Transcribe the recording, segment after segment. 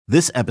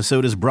This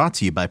episode is brought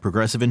to you by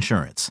Progressive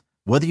Insurance.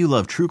 Whether you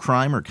love true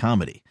crime or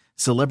comedy,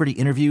 celebrity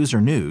interviews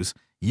or news,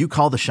 you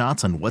call the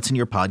shots on what's in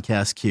your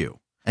podcast queue.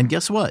 And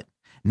guess what?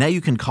 Now you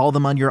can call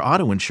them on your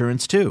auto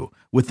insurance too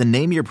with the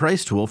Name Your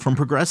Price tool from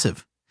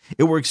Progressive.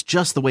 It works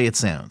just the way it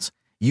sounds.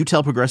 You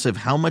tell Progressive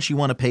how much you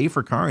want to pay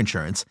for car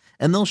insurance,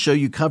 and they'll show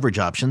you coverage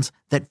options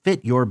that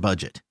fit your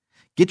budget.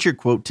 Get your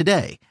quote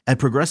today at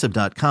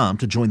Progressive.com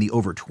to join the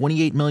over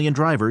 28 million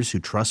drivers who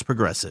trust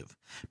Progressive.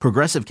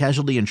 Progressive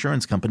Casualty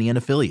Insurance Company and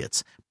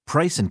Affiliates.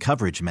 Price and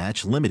coverage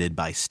match limited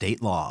by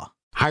state law.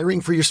 Hiring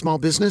for your small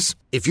business?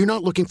 If you're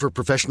not looking for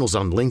professionals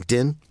on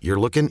LinkedIn, you're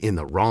looking in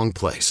the wrong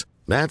place.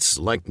 That's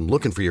like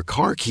looking for your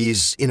car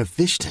keys in a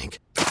fish tank.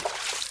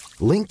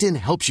 LinkedIn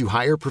helps you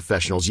hire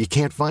professionals you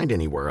can't find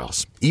anywhere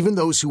else, even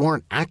those who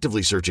aren't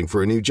actively searching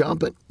for a new job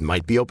but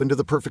might be open to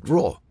the perfect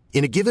role.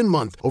 In a given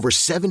month, over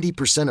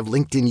 70% of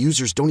LinkedIn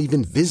users don't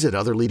even visit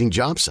other leading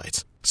job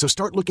sites. So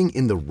start looking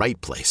in the right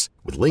place.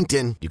 With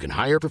LinkedIn, you can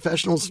hire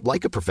professionals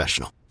like a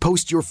professional.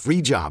 Post your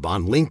free job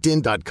on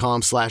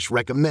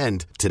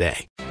linkedin.com/recommend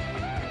today.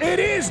 It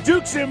is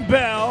Dukes and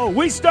Bell.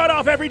 We start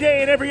off every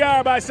day and every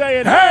hour by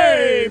saying,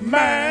 hey,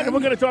 man. And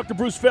we're going to talk to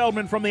Bruce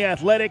Feldman from The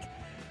Athletic.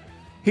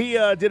 He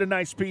did a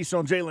nice piece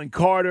on Jalen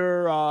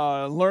Carter,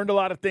 learned a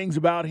lot of things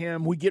about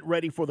him. We get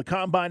ready for the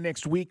Combine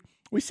next week.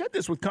 We said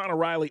this with Connor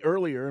Riley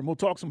earlier, and we'll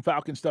talk some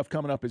Falcon stuff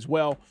coming up as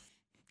well,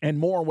 and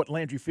more on what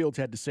Landry Fields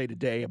had to say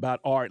today about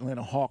our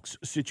Atlanta Hawks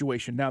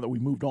situation now that we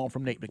moved on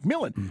from Nate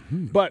McMillan.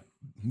 Mm-hmm. But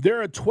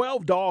there are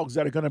 12 dogs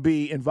that are going to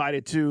be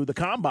invited to the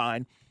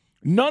Combine,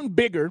 none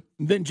bigger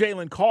than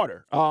Jalen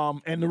Carter.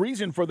 And the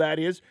reason for that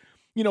is,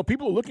 you know,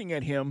 people are looking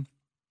at him,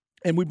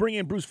 and we bring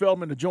in Bruce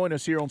Feldman to join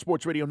us here on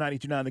Sports Radio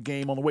 92.9 The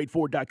Game on the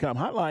WadeFord.com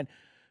hotline.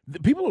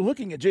 People are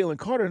looking at Jalen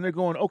Carter, and they're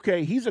going,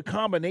 okay, he's a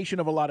combination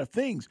of a lot of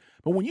things.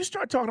 But when you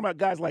start talking about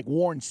guys like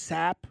Warren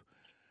Sapp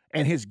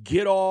and his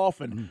get-off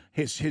and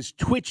his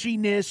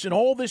twitchiness and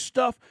all this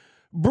stuff,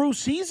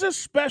 Bruce, he's a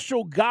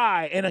special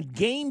guy and a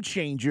game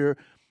changer.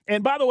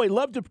 And by the way,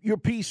 loved your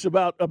piece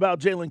about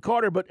Jalen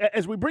Carter. But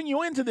as we bring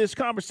you into this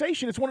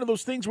conversation, it's one of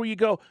those things where you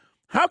go,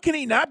 how can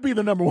he not be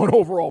the number one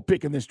overall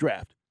pick in this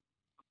draft?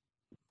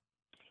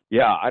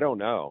 Yeah, I don't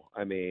know.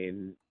 I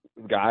mean,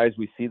 guys,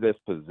 we see this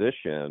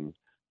position.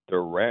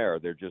 They're rare.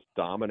 They're just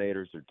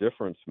dominators or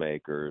difference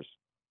makers.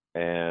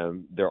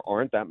 And there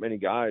aren't that many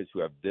guys who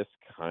have this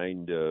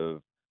kind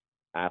of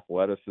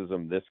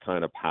athleticism, this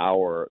kind of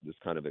power, this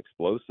kind of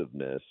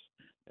explosiveness.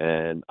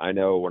 And I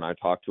know when I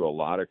talked to a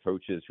lot of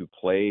coaches who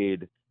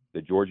played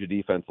the Georgia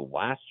defense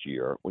last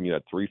year, when you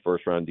had 3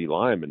 first-round D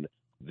linemen,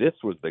 this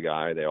was the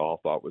guy they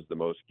all thought was the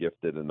most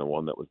gifted and the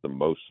one that was the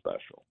most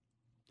special.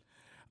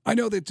 I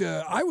know that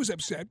I was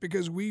upset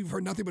because we've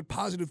heard nothing but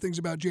positive things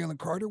about Jalen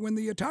Carter when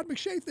the Todd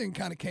McShay thing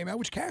kind of came out,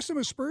 which cast some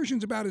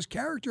aspersions about his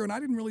character, and I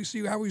didn't really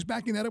see how he was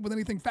backing that up with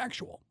anything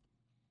factual.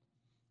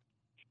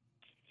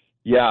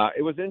 Yeah,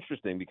 it was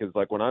interesting because,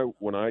 like, when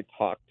I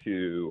talked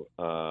to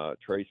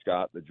Trey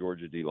Scott, the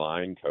Georgia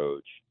D-line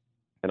coach,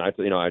 and I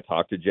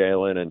talked to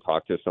Jalen and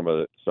talked to some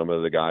of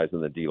the guys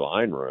in the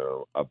D-line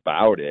room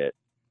about it.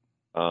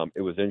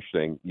 It was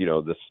interesting, you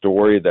know, the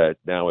story that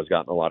now has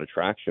gotten a lot of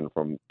traction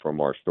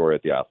from our story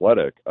at The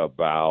Athletic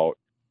about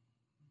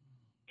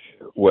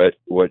what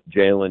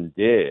Jalen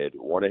did.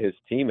 One of his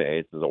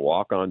teammates is a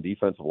walk-on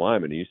defensive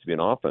lineman. He used to be an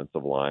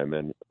offensive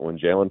lineman. When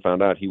Jalen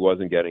found out he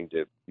wasn't getting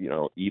to, you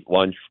know, eat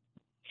lunch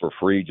for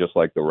free just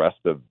like the rest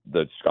of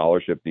the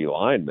scholarship D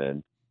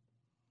linemen,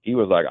 he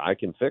was like, I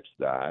can fix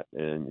that.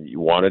 And he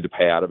wanted to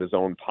pay out of his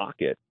own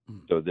pocket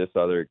so this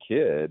other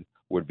kid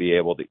would be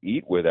able to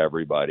eat with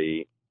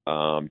everybody,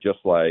 just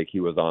like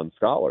he was on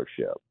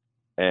scholarship.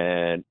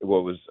 And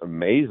what was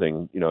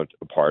amazing, you know,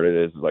 part of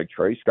it is like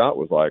Trey Scott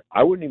was like,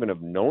 I wouldn't even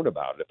have known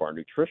about it if our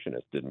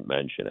nutritionist didn't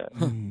mention it.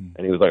 And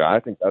he was like,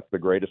 I think that's the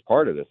greatest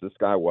part of this. This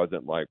guy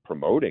wasn't like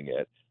promoting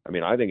it. I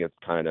mean, I think it's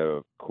kind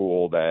of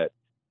cool that,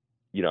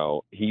 you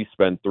know, he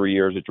spent 3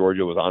 years at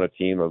Georgia, was on a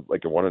team of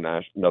like won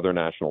another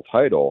national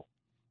title,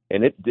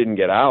 and it didn't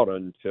get out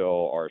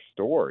until our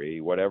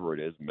story, whatever it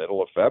is,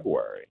 middle of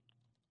February.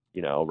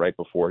 You know, right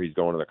before he's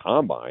going to the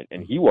Combine.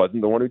 And he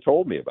wasn't the one who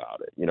told me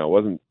about it. You know,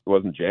 it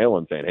wasn't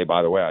Jalen saying, hey,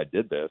 by the way, I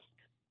did this.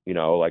 You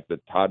know, like the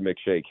Todd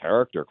McShay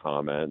character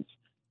comments,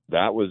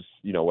 that was,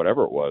 you know,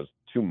 whatever it was,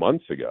 2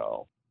 months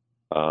ago.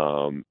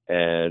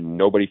 And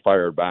nobody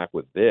fired back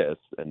with this.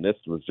 And this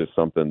was just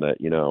something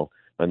that, you know,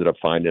 ended up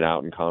finding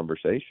out in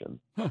conversation.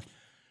 Huh.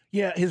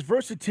 Yeah, his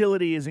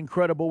versatility is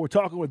incredible. We're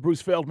talking with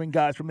Bruce Feldman,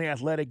 guys, from The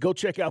Athletic. Go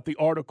check out the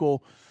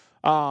article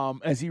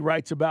as he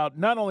writes about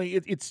not only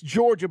it's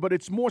Georgia, but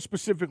it's more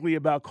specifically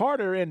about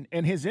Carter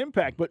and his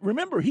impact. But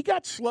remember, he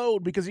got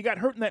slowed because he got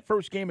hurt in that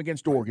first game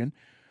against Oregon.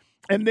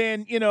 And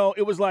then, you know,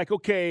 it was like,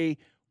 okay,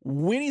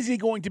 when is he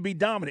going to be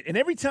dominant? And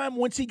every time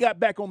once he got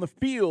back on the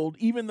field,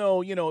 even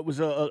though, you know, it was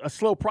a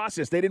slow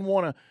process, they didn't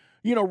want to,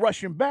 you know,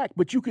 rush him back.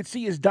 But you could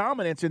see his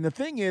dominance. And the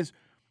thing is,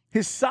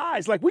 his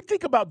size, like we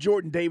think about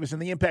Jordan Davis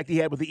and the impact he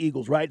had with the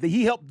Eagles, right? That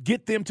he helped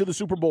get them to the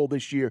Super Bowl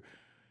this year.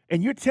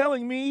 And you're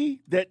telling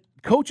me that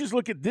coaches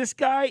look at this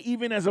guy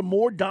even as a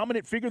more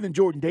dominant figure than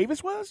Jordan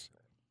Davis was?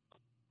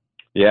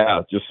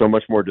 Yeah, just so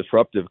much more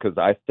disruptive, because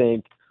I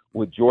think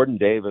with Jordan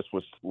Davis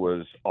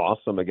was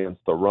awesome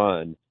against the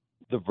run.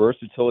 The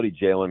versatility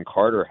Jalen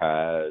Carter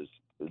has,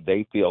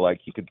 they feel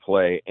like he could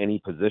play any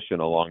position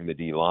along the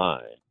D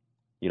line,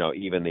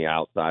 even the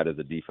outside of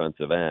the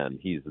defensive end.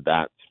 He's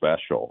that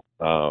special.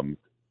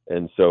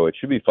 And so it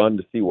should be fun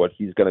to see what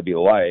he's going to be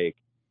like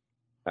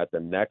at the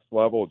next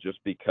level, just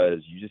because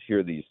you just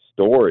hear these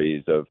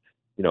stories of,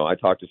 I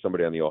talked to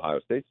somebody on the Ohio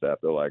State staff.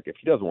 They're like, if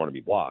he doesn't want to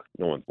be blocked,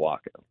 no one's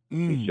blocking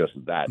him. He's just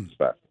that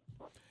special.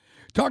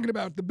 Talking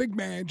about the big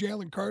man,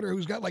 Jalen Carter,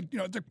 who's got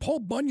the Paul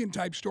Bunyan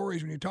type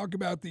stories when you talk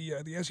about the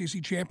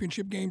SEC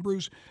championship game,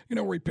 Bruce,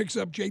 where he picks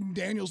up Jaden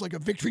Daniels like a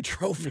victory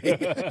trophy.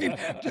 I mean,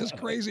 just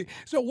crazy.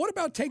 So what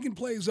about taking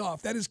plays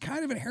off? That is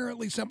kind of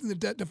inherently something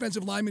that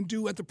defensive linemen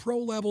do at the pro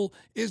level.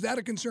 Is that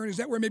a concern? Is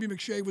that where maybe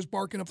McShay was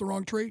barking up the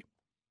wrong tree?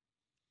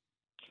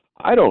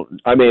 I don't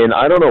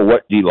know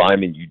what D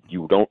lineman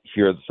you don't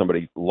hear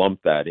somebody lump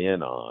that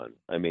in on.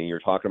 I mean, you're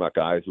talking about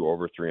guys who are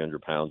over 300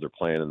 pounds are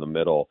playing in the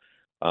middle.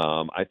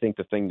 I think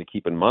the thing to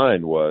keep in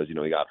mind was, he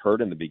got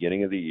hurt in the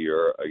beginning of the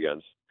year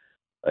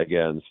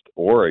against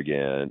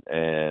Oregon,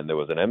 and there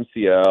was an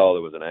MCL,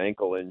 there was an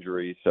ankle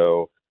injury.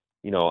 So,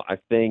 I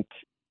think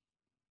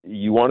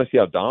you want to see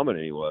how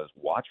dominant he was.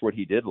 Watch what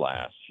he did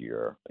last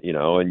year,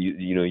 and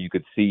you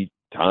could see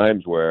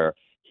times where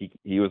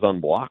he was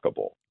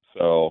unblockable.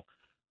 So,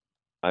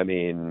 I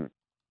mean,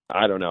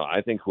 I don't know.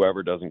 I think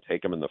whoever doesn't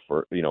take him in the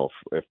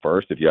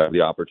first, if you have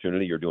the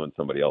opportunity, you're doing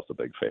somebody else a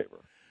big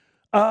favor.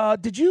 How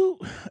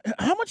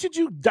much did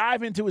you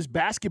dive into his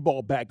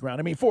basketball background?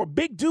 I mean, for a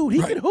big dude,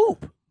 he could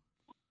hoop.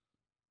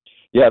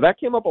 Yeah, that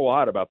came up a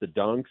lot about the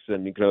dunks.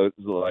 And,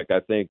 I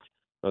think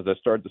as I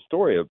started the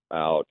story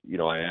out,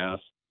 I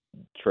asked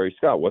Trey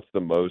Scott, what's the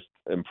most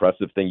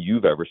impressive thing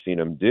you've ever seen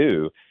him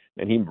do?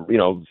 And he,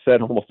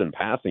 said almost in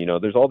passing,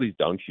 there's all these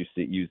dunks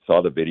you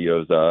saw the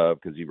videos of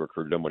because he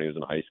recruited him when he was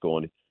in high school.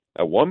 And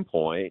at one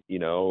point,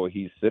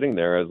 he's sitting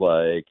there as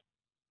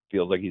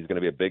feels like he's going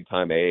to be a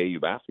big-time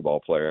AAU basketball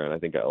player. And I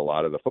think a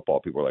lot of the football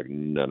people are like,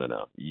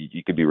 no.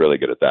 You could be really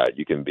good at that.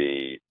 You can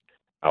be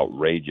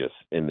outrageous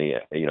in the,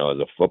 as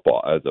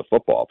a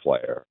football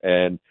player.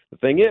 And the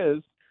thing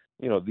is,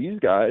 these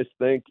guys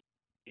think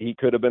he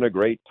could have been a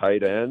great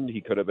tight end. He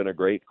could have been a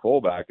great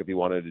fullback if he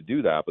wanted to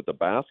do that. But the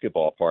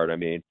basketball part, I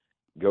mean,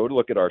 go to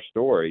look at our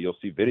story. You'll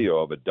see video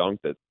of a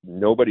dunk that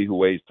nobody who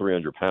weighs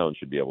 300 pounds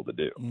should be able to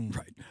do.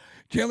 Right.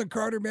 Jalen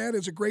Carter, man,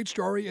 is a great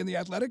story in The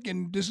Athletic,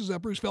 and this is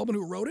Bruce Feldman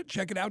who wrote it.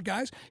 Check it out,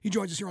 guys. He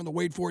joins us here on the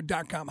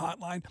WadeFord.com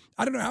hotline.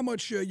 I don't know how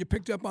much you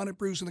picked up on it,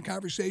 Bruce, in the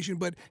conversation,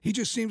 but he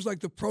just seems like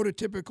the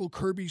prototypical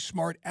Kirby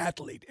Smart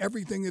athlete.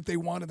 Everything that they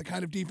want and the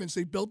kind of defense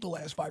they built the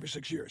last 5 or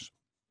 6 years.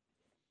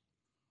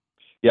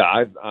 Yeah,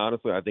 I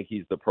think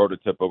he's the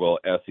prototypical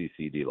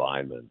SEC D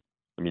lineman.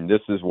 I mean,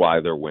 this is why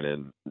they're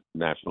winning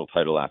national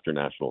title after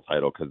national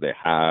title, because they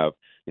have,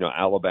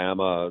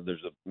 Alabama,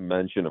 there's a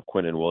mention of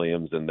Quinnen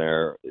Williams in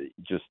there,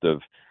 just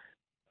of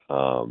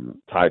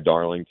Ty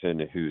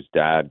Darlington, whose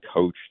dad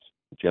coached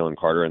Jalen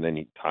Carter, and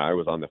then Ty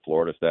was on the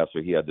Florida staff,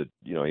 so he had to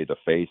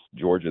face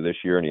Georgia this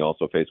year, and he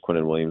also faced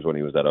Quinnen Williams when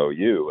he was at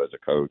OU as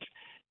a coach.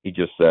 He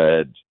just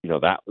said,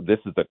 that this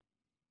is the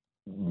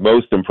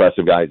most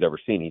impressive guy he's ever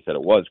seen. He said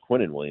it was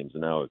Quinnen Williams,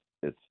 and now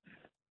it's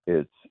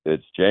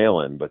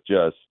Jalen, but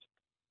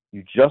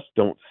you just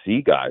don't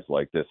see guys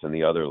like this in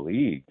the other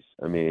leagues.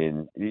 I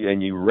mean,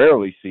 and you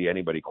rarely see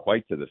anybody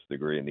quite to this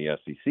degree in the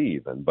SEC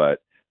even. But,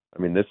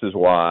 I mean, this is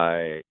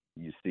why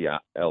you see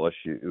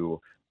LSU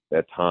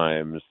at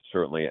times,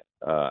 certainly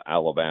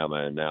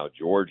Alabama and now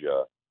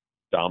Georgia,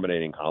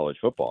 dominating college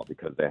football,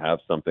 because they have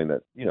something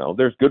that,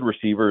 there's good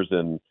receivers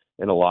in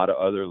a lot of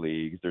other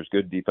leagues. There's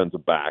good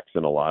defensive backs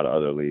in a lot of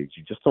other leagues.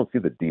 You just don't see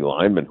the D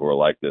linemen who are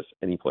like this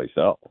anyplace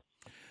else.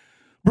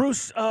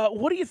 Bruce,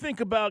 what do you think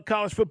about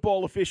college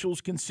football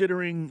officials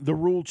considering the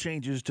rule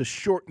changes to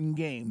shorten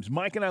games?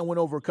 Mike and I went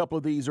over a couple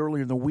of these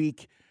earlier in the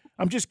week.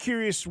 I'm just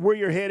curious where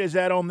your head is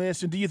at on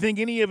this, and do you think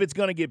any of it's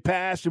going to get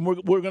passed, and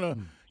we're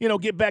going to,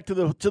 get back to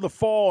the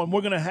fall, and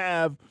we're going to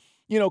have,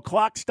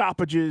 clock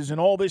stoppages and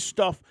all this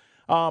stuff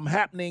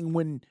happening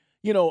when,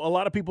 a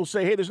lot of people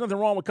say, hey, there's nothing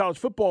wrong with college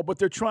football, but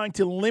they're trying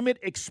to limit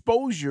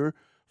exposure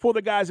for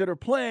the guys that are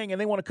playing, and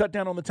they want to cut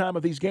down on the time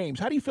of these games.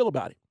 How do you feel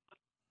about it?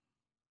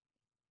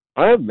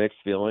 I have mixed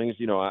feelings.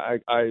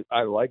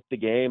 I like the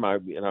game. I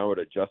would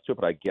adjust to it,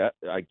 but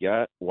I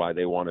get why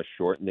they want to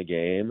shorten the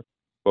game,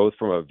 both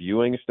from a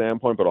viewing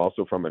standpoint, but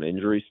also from an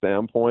injury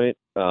standpoint.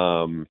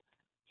 So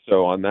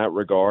on that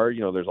regard,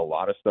 there's a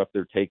lot of stuff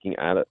they're trying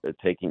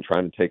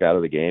to take out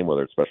of the game,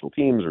 whether it's special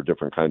teams or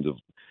different kinds of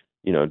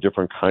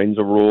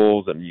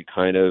rules.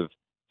 And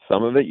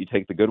some of it, you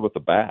take the good with the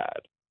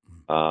bad.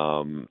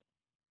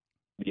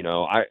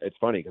 It's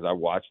funny because I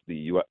watched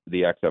the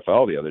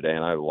XFL the other day,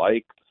 and I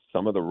like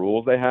some of the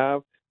rules they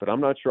have, but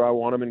I'm not sure I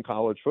want them in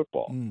college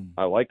football.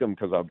 I like them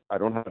because I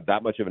don't have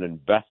that much of an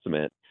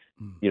investment,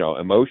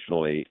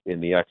 emotionally in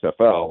the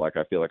XFL like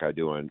I feel like I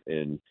do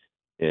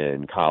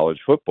in college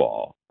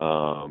football.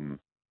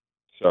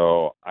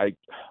 So I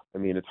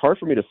mean, it's hard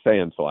for me to say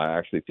until I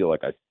actually feel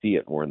like I see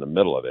it and we're in the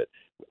middle of it.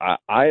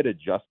 I had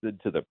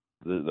adjusted to the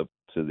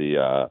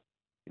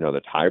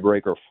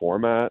tiebreaker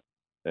format,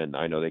 and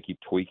I know they keep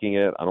tweaking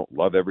it. I don't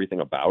love everything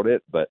about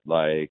it, but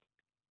like,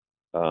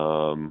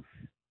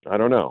 I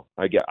don't know.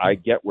 I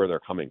get where they're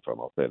coming from.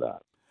 I'll say that.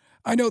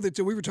 I know that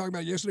we were talking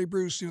about yesterday,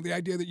 Bruce, the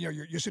idea that,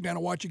 you're sitting down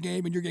and watch a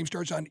game and your game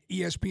starts on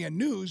ESPN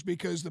News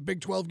because the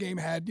Big 12 game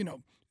had,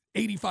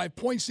 85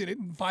 points in it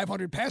and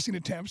 500 passing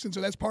attempts. And so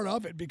that's part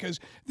of it because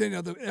then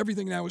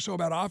everything now is so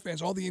about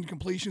offense, all the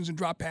incompletions and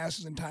drop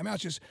passes and timeouts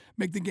just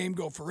make the game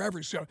go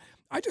forever. So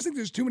I just think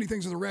there's too many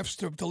things for the refs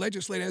to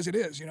legislate as it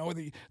is,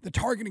 the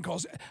targeting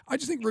calls. I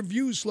just think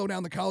reviews slow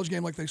down the college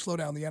game like they slow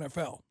down the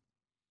NFL.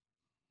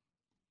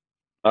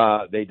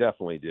 They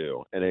definitely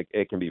do. And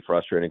it can be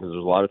frustrating because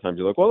there's a lot of times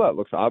you're like, well, that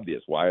looks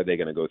obvious. Why are they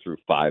going to go through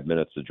 5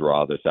 minutes to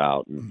draw this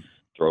out and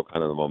throw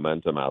kind of the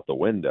momentum out the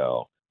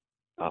window?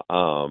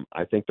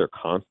 I think they're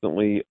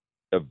constantly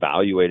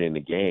evaluating the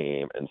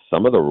game, and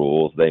some of the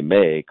rules they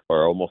make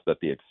are almost at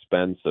the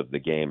expense of the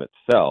game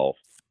itself.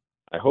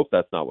 I hope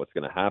that's not what's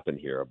going to happen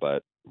here,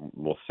 but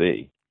we'll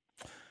see.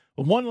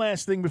 One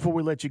last thing before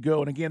we let you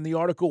go, and again, the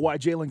article Why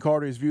Jalen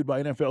Carter is Viewed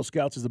by NFL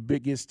Scouts as the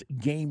Biggest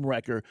Game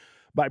Wrecker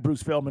by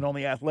Bruce Feldman on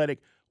The Athletic.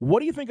 What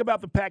do you think about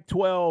the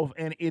Pac-12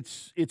 and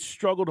its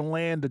struggle to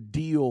land a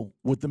deal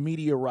with the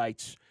media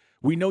rights?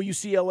 We know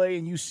UCLA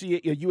and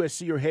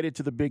USC are headed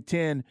to the Big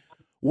Ten.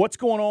 What's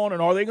going on,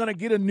 and are they going to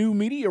get a new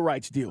media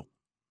rights deal?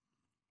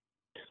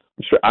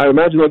 Sure. I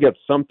imagine they'll get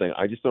something.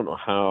 I just don't know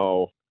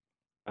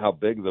how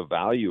big the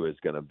value is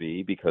going to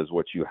be because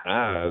what you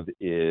have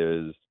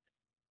is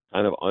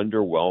kind of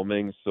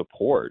underwhelming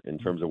support in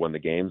terms of when the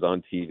game's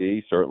on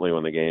TV, certainly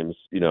when the game's,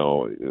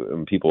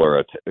 when people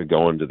are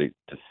going to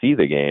see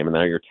the game, and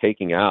now you're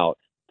taking out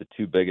the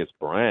two biggest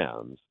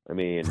brands. I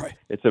mean, right.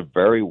 It's a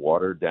very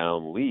watered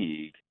down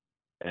league.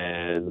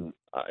 And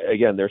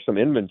again, there's some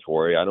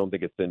inventory. I don't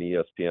think it's in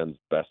ESPN's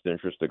best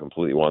interest to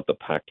completely want the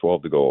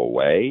Pac-12 to go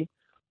away,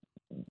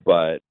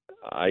 but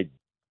I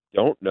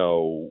don't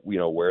know,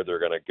 where they're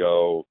going to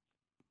go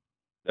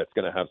that's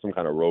going to have some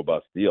kind of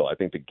robust deal. I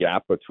think the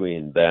gap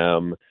between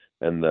them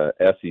and the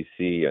SEC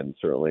and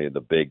certainly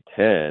the Big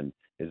Ten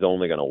is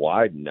only going to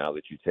widen now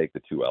that you take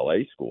the two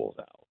LA schools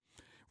out.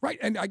 Right,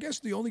 and I guess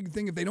the only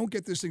thing, if they don't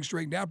get this thing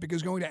straightened out,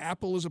 because going to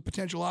Apple is a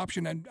potential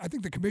option, and I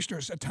think the commissioner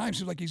at times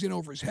seems like he's in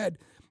over his head.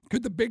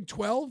 Could the Big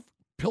 12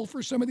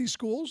 pilfer some of these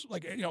schools,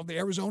 like the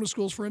Arizona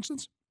schools, for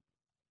instance?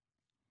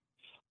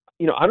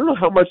 I don't know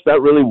how much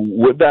that really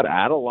would that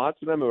add a lot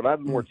to them. It would add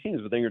more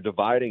teams, but then you're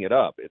dividing it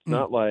up. It's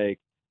not like,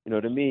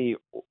 to me,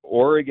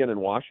 Oregon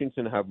and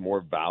Washington have more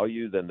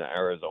value than the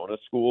Arizona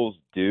schools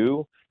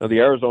do. Now, the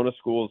Arizona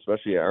schools,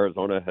 especially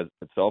Arizona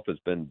itself, has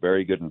been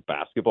very good in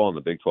basketball, and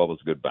the Big 12 is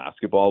a good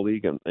basketball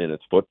league in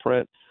its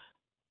footprint.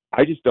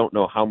 I just don't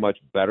know how much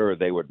better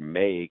they would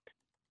make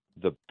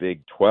the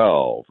Big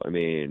 12. I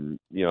mean,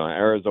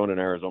 Arizona and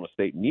Arizona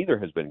State, neither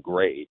has been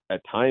great.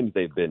 At times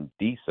they've been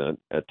decent.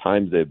 At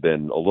times they've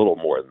been a little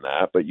more than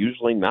that, but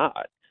usually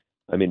not.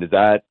 I mean, is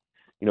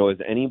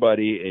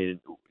anybody in,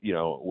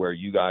 where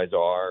you guys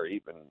are,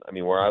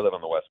 where I live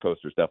on the West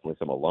Coast, there's definitely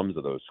some alums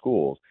of those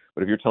schools.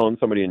 But if you're telling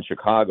somebody in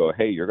Chicago,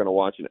 hey, you're going to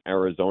watch an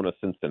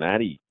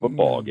Arizona-Cincinnati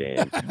football game,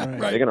 right.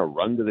 Are they going to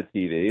run to the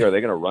TV? Are they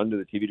going to run to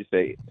the TV to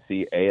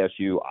see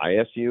ASU,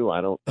 ISU?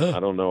 I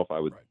don't know if I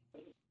would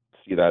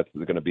see that's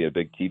going to be a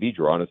big TV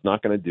draw, and it's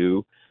not going to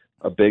do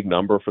a big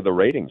number for the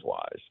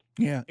ratings-wise.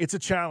 Yeah, it's a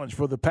challenge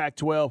for the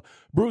Pac-12.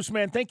 Bruce,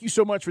 man, thank you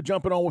so much for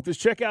jumping on with us.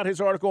 Check out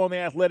his article on The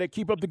Athletic.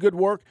 Keep up the good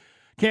work.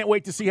 Can't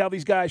wait to see how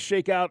these guys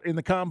shake out in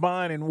the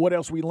combine and what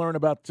else we learn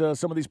about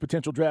some of these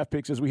potential draft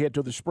picks as we head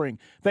to the spring.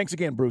 Thanks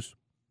again, Bruce.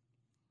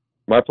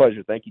 My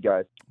pleasure. Thank you,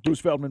 guys. Bruce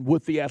Feldman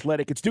with The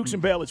Athletic. It's Dukes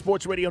and Bell at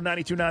Sports Radio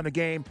 92.9 The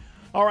Game.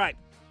 All right,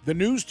 the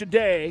news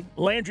today,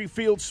 Landry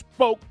Fields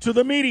spoke to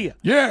the media.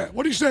 Yeah,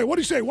 what did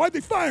he say? Why'd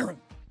they fire him?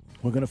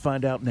 We're going to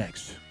find out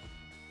next.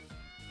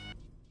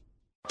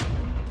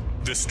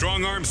 The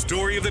Strong Arm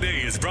Story of the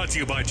Day is brought to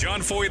you by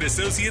John Foyd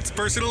Associates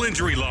Personal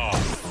Injury Law.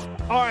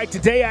 All right,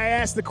 today I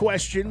asked the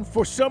question,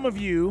 for some of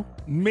you,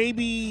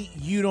 maybe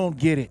you don't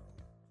get it.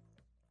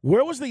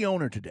 Where was the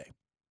owner today?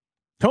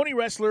 Tony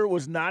Ressler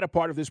was not a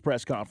part of this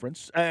press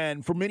conference,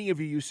 and for many of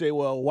you, you say,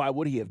 well, why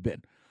would he have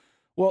been?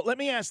 Well, let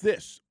me ask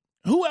this.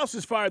 Who else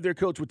has fired their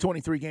coach with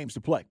 23 games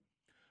to play?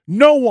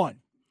 No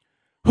one.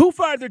 Who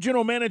fired their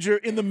general manager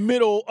in the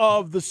middle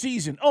of the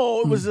season?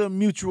 Oh, it was a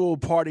mutual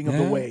parting of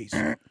the ways.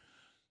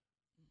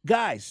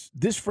 Guys,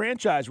 this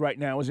franchise right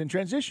now is in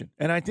transition.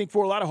 And I think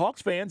for a lot of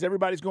Hawks fans,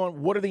 everybody's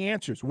going, what are the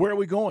answers? Where are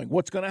we going?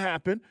 What's going to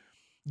happen?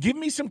 Give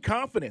me some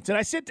confidence. And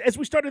I said, as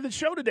we started the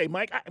show today,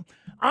 Mike,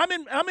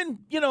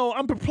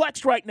 I'm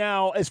perplexed right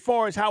now as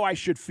far as how I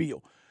should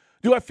feel.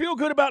 Do I feel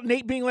good about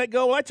Nate being let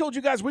go? Well, I told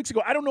you guys weeks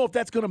ago, I don't know if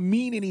that's going to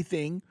mean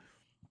anything.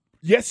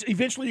 Yes,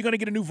 eventually you're going to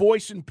get a new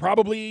voice and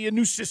probably a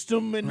new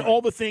system and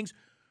all the things.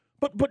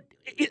 But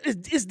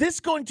is this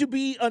going to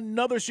be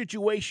another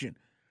situation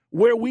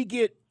where we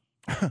get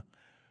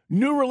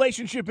new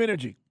relationship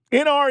energy,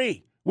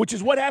 NRE, which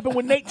is what happened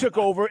when Nate took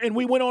over, and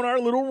we went on our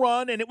little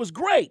run, and it was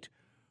great.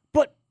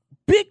 But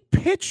big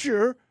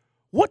picture,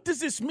 what does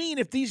this mean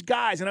if these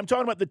guys, and I'm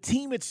talking about the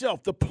team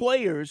itself, the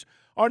players,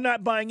 are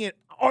not buying in?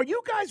 Are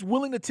you guys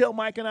willing to tell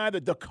Mike and I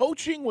that the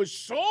coaching was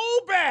so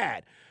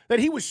bad, that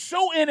he was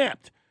so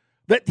inept,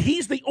 that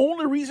he's the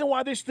only reason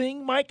why this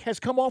thing, Mike, has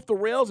come off the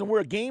rails and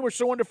we're a game or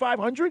so under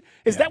 500?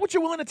 Is that what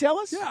you're willing to tell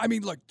us? Yeah, I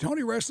mean, look,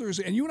 Tony Ressler's,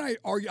 and you and I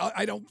argue,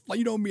 I don't,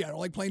 you know me, I don't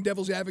like playing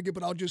devil's advocate,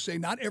 but I'll just say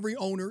not every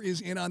owner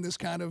is in on this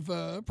kind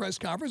of press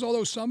conference,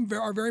 although some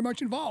are very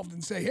much involved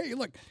and say, hey,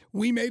 look,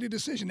 we made a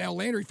decision. Now,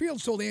 Landry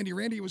Fields told Andy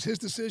Randy it was his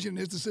decision and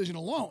his decision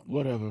alone.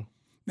 Whatever.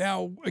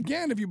 Now,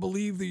 again, if you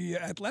believe the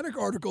Athletic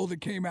article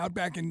that came out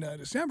back in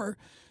December,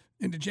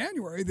 into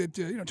January, that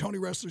Tony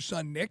Ressler's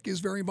son Nick is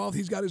very involved.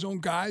 He's got his own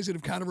guys that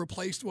have kind of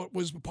replaced what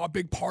was a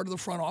big part of the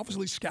front office, at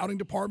least scouting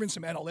department,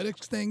 some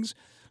analytics things.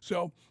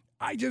 So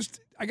I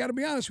got to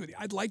be honest with you.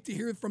 I'd like to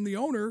hear it from the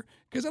owner,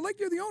 because I'd like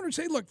to hear the owner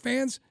say, look,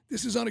 fans,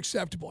 this is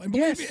unacceptable.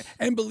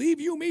 And believe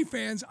you me,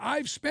 fans,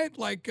 I've spent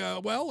like,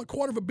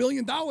 $250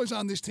 million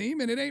on this team,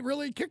 and it ain't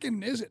really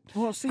kicking, is it?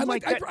 Well, see,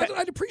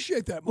 I'd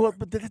appreciate that more. Well,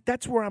 but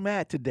that's where I'm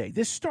at today.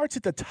 This starts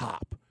at the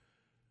top.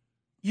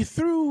 You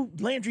threw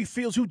Landry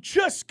Fields, who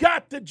just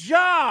got the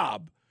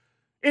job,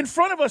 in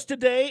front of us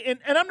today,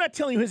 and I'm not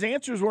telling you his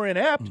answers were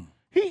inept.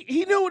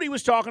 He knew what he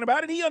was talking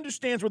about, and he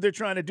understands what they're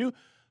trying to do.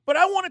 But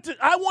I want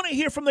to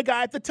hear from the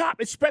guy at the top,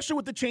 especially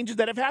with the changes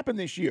that have happened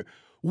this year.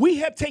 We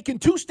have taken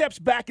 2 steps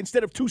back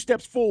instead of 2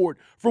 steps forward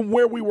from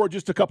where we were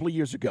just a couple of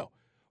years ago.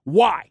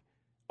 Why?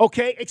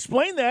 Okay,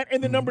 explain that.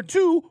 And then number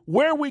 2,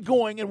 where are we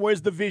going and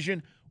where's the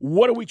vision?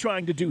 What are we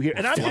trying to do here?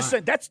 And I'm just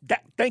saying,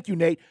 thank you,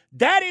 Nate.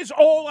 That is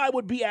all I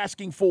would be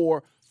asking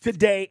for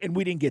today, and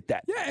we didn't get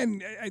that. Yeah,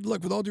 and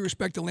look, with all due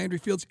respect to Landry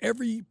Fields,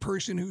 every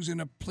person who's in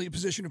a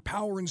position of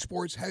power in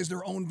sports has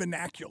their own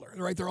vernacular,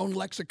 right? Their own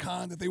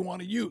lexicon that they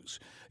want to use.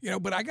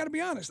 But I got to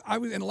be honest,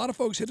 and a lot of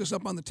folks hit us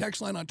up on the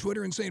text line on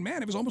Twitter and saying,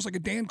 man, it was almost like a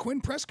Dan Quinn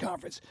press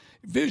conference.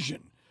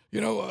 Vision.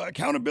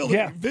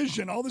 Accountability,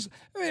 vision, all this.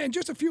 And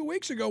just a few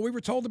weeks ago, we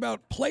were told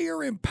about player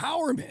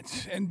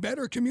empowerment and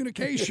better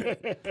communication.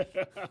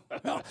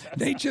 Well,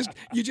 you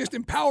just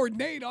empowered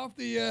Nate off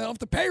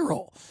the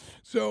payroll.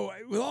 So,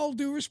 with all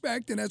due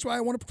respect, and that's why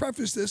I want to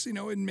preface this,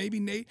 and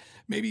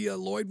maybe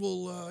Lloyd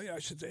will, I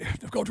should say,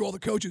 go to all the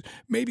coaches.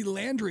 Maybe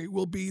Landry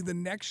will be the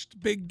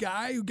next big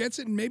guy who gets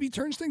it and maybe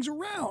turns things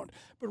around.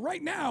 But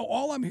right now,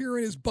 all I'm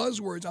hearing is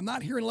buzzwords. I'm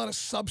not hearing a lot of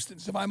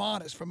substance, if I'm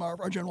honest, from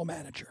our general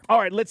manager. All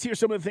right, let's hear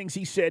some of the things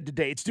he said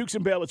today. It's Dukes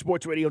and Bell at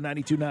Sports Radio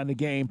 92.9 The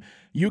Game.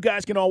 You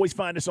guys can always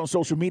find us on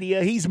social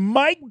media. He's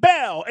Mike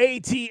Bell,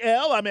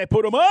 ATL. I'm at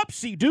Put 'em Up.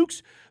 See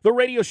Dukes, the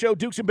radio show,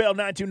 Dukes and Bell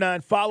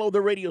 929. Follow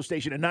the radio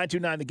station at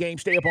 929 The Game.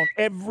 Stay up on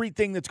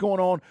everything that's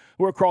going on.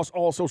 We're across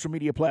all social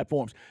media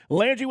platforms.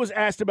 Landry was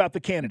asked about the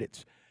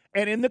candidates.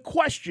 And in the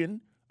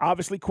question,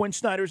 obviously Quinn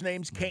Snyder's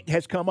name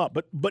has come up.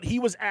 But he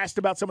was asked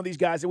about some of these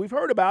guys that we've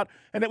heard about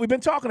and that we've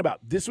been talking about.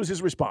 This was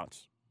his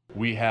response.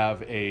 We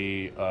have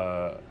a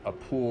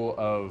pool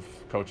of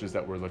coaches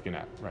that we're looking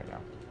at right now.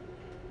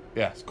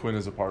 Yes, Quinn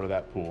is a part of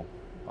that pool.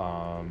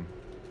 And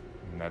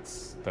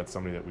that's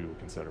somebody that we would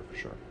consider for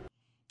sure.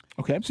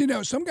 Okay. See,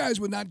 now, some guys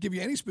would not give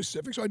you any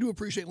specifics, so I do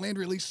appreciate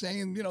Landry at least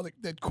saying,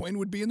 that Quinn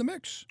would be in the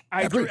mix.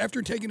 I agree.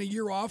 After taking a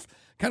year off,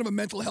 kind of a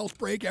mental health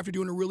break after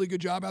doing a really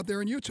good job out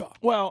there in Utah.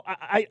 Well,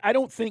 I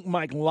don't think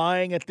Mike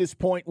lying at this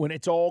point when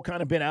it's all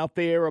kind of been out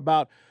there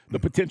about the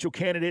potential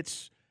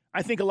candidates.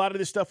 I think a lot of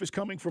this stuff is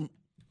coming from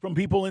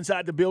people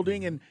inside the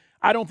building, and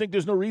I don't think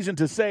there's no reason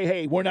to say,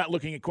 hey, we're not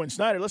looking at Quinn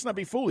Snyder. Let's not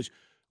be foolish.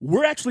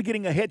 We're actually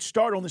getting a head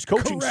start on this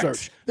coaching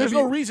search. There's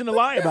no reason to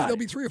lie about it. There'll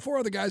be 3 or 4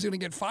 other guys going to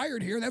get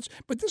fired here.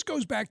 But this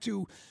goes back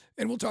to,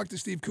 and we'll talk to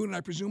Steve Kuhn, I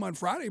presume, on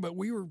Friday, but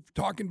we were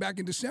talking back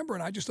in December,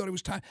 and I just thought it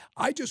was time.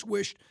 I just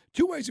wished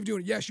 2 ways of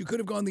doing it. Yes, you could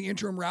have gone the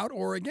interim route,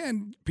 or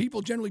again,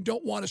 people generally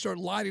don't want to start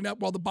lining up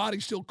while the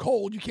body's still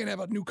cold. You can't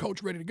have a new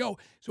coach ready to go.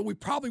 So we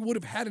probably would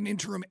have had an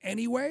interim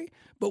anyway,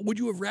 but would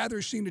you have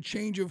rather seen a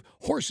change of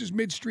horses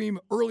midstream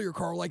earlier,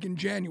 Carl, like in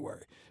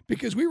January?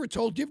 Because we were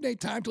told, give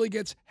Nate time till he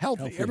gets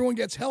healthy. Everyone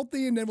gets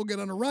healthy, and then we'll get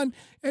on a run.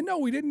 And no,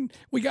 we didn't.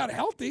 We got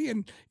healthy,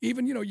 and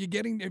even, you're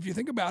getting, if you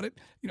think about it,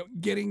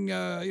 getting,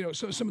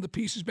 so some of the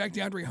pieces back.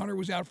 DeAndre Hunter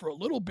was out for a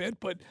little bit,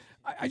 but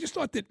I just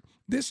thought that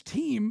this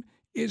team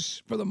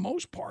is, for the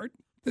most part,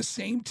 the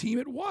same team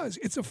it was.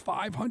 It's a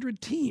 500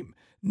 team.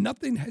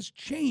 Nothing has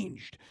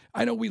changed.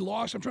 I know we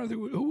lost. I'm trying to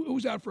think who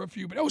was out for a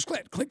few, but it was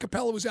Clint. Clint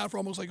Capella was out for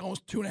almost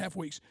 2.5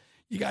 weeks.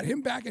 You got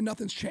him back, and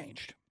nothing's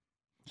changed.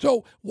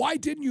 So why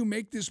didn't you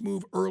make this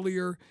move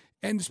earlier?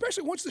 And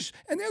especially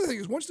and the other thing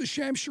is, once the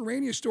Shams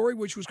Charania story,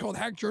 which was called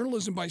Hack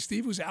Journalism by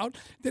Steve, was out,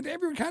 then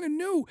everyone kind of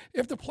knew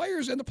if the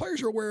players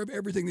are aware of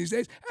everything these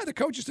days. The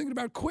coach is thinking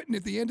about quitting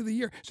at the end of the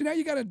year. So now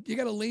you got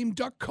a lame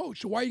duck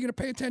coach. So why are you going to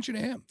pay attention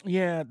to him?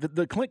 Yeah,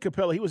 the Clint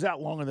Capella, he was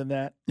out longer than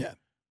that. Yeah.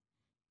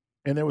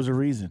 And there was a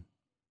reason.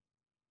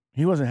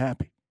 He wasn't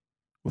happy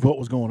with what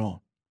was going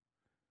on.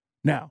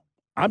 Now,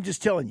 I'm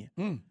just telling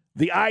you.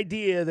 The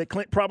idea that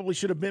Clint probably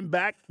should have been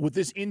back with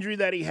this injury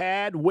that he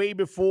had way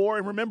before.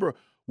 And remember,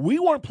 We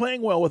weren't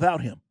playing well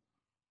without him.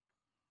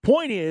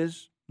 Point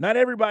is, not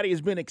everybody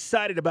has been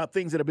excited about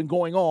things that have been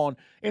going on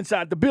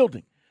inside the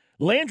building.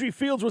 Landry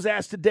Fields was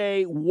asked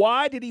today,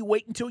 why did he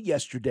wait until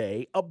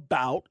yesterday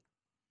about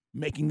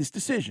making this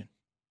decision?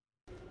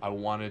 I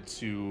wanted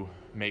to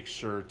make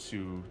sure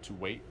to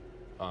wait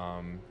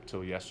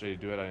till yesterday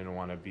to do it. I didn't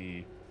want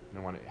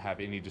to have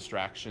any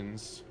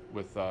distractions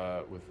with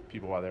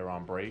people while they were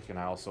on break, and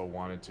I also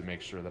wanted to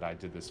make sure that I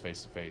did this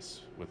face to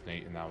face with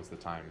Nate, and that was the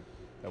time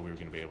that we were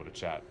going to be able to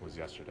chat was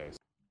yesterday.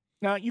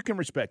 Now, you can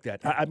respect that.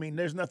 I mean,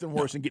 there's nothing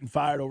worse than getting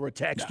fired over a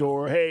text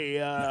or, hey,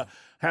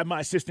 have my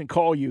assistant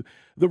call you.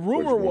 The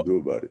rumor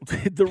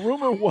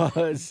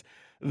was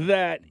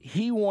that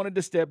he wanted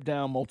to step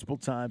down multiple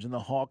times, and the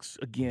Hawks,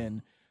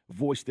 again,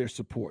 voiced their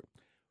support.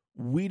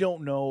 We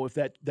don't know if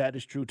that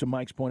is true, to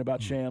Mike's point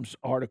about Sham's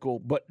article,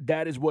 but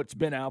that is what's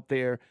been out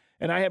there,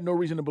 and I have no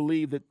reason to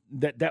believe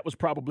that was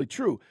probably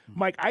true.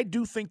 Mike, I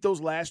do think those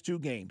last two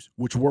games,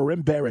 which were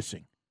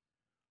embarrassing,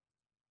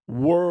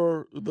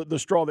 were the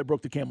straw that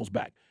broke the camel's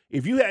back.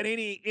 If you had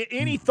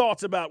any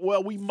thoughts about,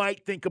 well, we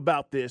might think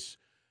about this,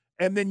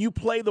 and then you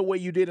play the way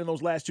you did in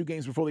those last two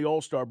games before the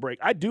All-Star break,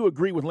 I do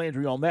agree with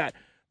Landry on that.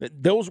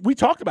 We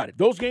talked about it.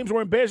 Those games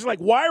were embarrassing. Like,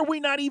 why are we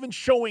not even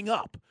showing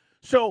up?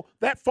 So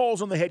that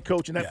falls on the head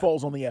coach, and that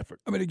falls on the effort.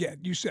 I mean, again,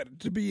 you said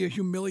it, to be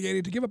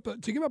humiliated, to give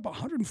up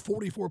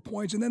 144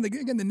 points, and then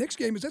again, the next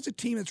game that's a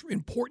team that's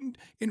important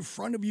in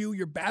front of you.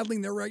 You're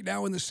battling there right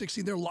now in the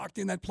 60. They're locked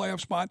in that playoff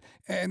spot,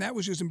 and that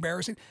was just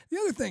embarrassing. The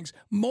other things,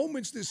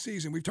 moments this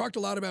season. We've talked a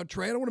lot about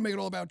Trey. I don't want to make it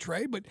all about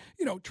Trey, but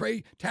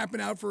Trey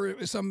tapping out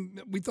for some.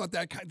 We thought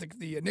that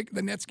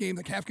the Nets game,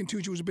 the calf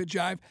contusion was a bit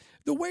jive.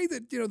 The way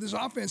that this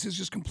offense has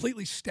just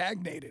completely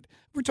stagnated.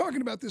 We're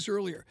talking about this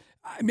earlier.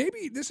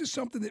 Maybe this is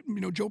something that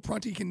Joe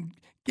Prunty can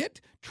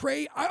get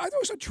Trey. I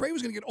always thought Trey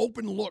was going to get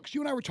open looks.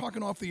 You and I were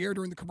talking off the air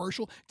during the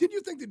commercial. Didn't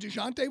you think that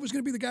DeJounte was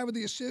going to be the guy with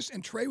the assists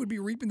and Trey would be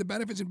reaping the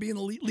benefits and being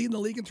leading the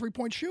league in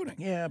three-point shooting?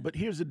 Yeah, but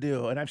here's the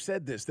deal, and I've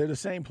said this. They're the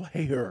same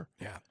player.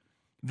 Yeah.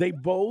 They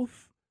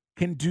both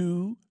can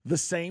do the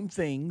same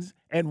things,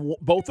 and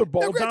both are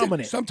ball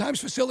dominant. Sometimes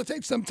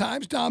facilitate,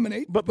 sometimes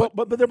dominate. But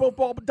they're both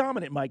ball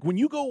dominant, Mike. When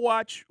you go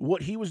watch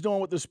what he was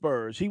doing with the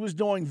Spurs, he was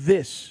doing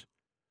this.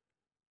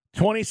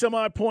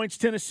 20-some-odd points,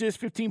 10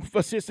 assists, 15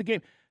 assists a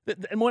game.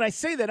 And when I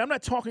say that, I'm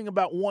not talking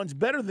about one's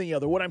better than the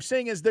other. What I'm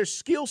saying is their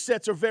skill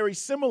sets are very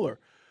similar.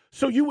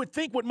 So you would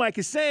think what Mike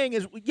is saying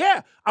is,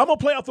 yeah, I'm going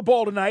to play off the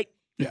ball tonight.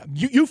 Yeah.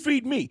 You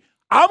feed me.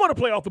 I'm going to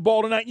play off the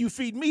ball tonight, and you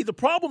feed me. The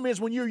problem is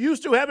when you're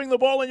used to having the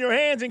ball in your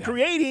hands and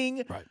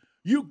creating,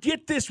 you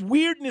get this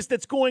weirdness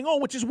that's going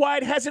on, which is why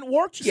it hasn't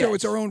worked yet. So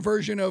it's our own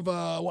version of,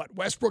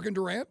 Westbrook and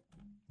Durant?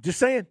 Just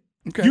saying.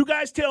 Okay. You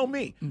guys tell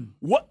me,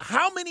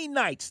 how many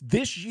nights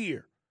this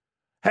year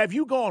have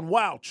you gone,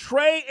 wow,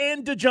 Trey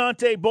and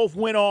DeJounte both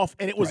went off,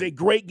 and it was a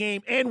great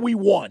game, and we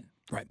won?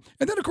 Right.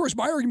 And then, of course,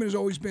 my argument has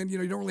always been, you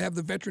don't really have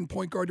the veteran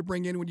point guard to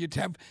bring in when you'd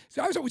have –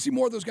 I always thought we'd see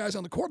more of those guys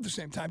on the court at the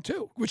same time,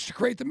 too, which to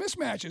create the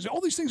mismatches. All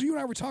these things you and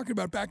I were talking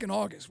about back in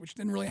August, which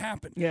didn't really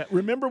happen. Yeah.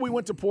 Remember we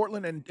went to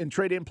Portland and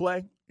Trey didn't play?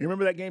 You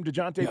remember that game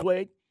DeJounte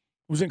played? It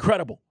was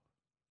incredible.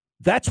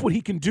 That's what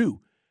he can do.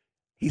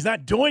 He's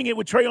not doing it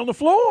with Trey on the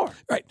floor.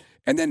 Right.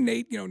 And then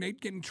Nate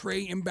getting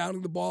Trey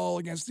inbounding the ball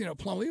against,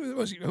 Plumlee.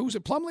 Who was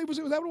it? Plumlee? Was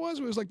that what it was?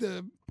 It was like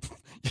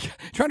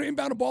trying to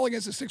inbound a ball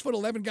against a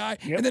 6'11" guy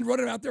and then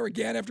running out there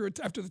again after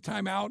the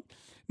timeout.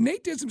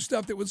 Nate did some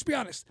stuff that, let's be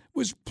honest,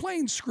 was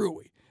plain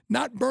screwy.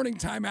 Not burning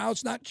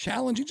timeouts, not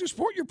challenging. Just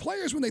support your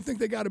players when they think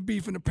they got a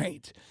beef in the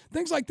paint.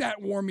 Things like that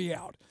wore me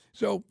out.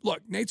 So,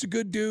 look, Nate's a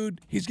good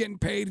dude. He's getting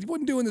paid. He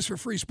wasn't doing this for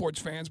free,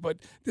 sports fans, but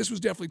this was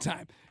definitely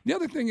time. The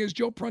other thing is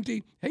Joe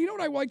Prunty. Hey, you know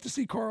what I like to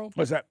see, Carl?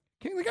 What's that?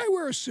 Can the guy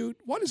wear a suit?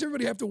 Why does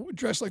everybody have to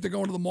dress like they're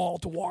going to the mall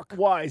to walk?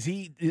 Why? Is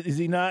he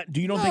not? Do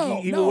you don't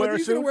think he will wear a suit?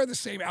 He's going to wear the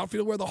same outfit.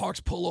 He'll wear the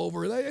Hawks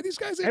pullover. These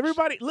guys.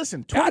 Everybody,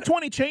 listen,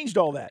 2020 changed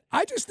all that.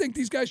 I just think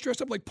these guys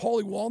dressed up like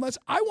Paulie Walnuts.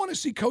 I want to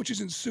see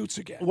coaches in suits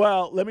again.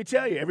 Well, let me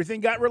tell you,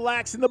 everything got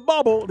relaxed in the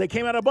bubble. They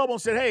came out of the bubble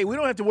and said, hey, we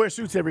don't have to wear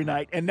suits every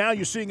night. And now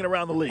you're seeing it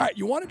around the league. All right,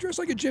 you want to dress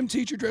like a gym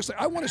teacher,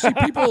 I want to see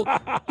people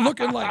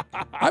looking like,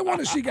 I want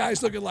to see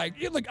guys looking like,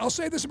 I'll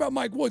say this about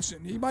Mike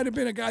Woodson. He might have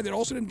been a guy that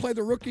also didn't play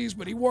the rookies,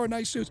 but he wore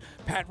nice suits.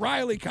 Pat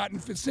Riley, Cotton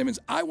Fitzsimmons.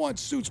 I want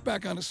suits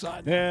back on the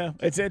side. Yeah,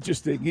 it's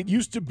interesting. It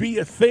used to be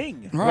a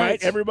thing, right?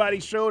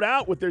 Everybody showed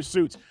out with their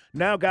suits.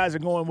 Now guys are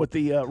going with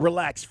the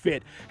relaxed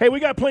fit. Hey,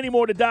 we got plenty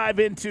more to dive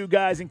into,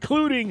 guys,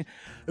 including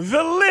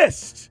the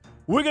list.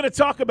 We're going to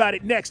talk about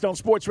it next on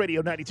Sports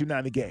Radio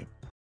 92.9 The Game.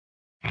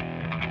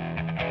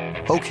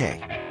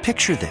 Okay,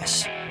 picture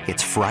this.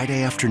 It's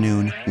Friday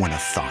afternoon when a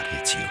thought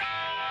hits you.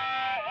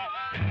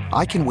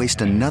 I can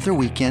waste another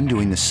weekend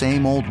doing the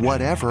same old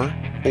whatever,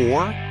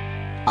 or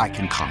I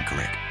can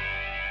conquer it.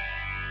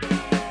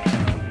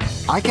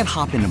 I can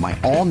hop into my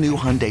all-new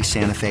Hyundai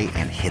Santa Fe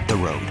and hit the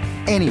road.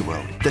 Any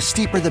road. The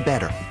steeper, the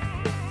better.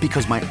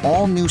 Because my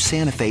all-new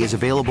Santa Fe is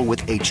available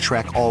with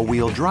H-Track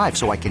all-wheel drive,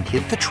 so I can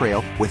hit the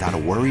trail without a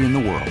worry in the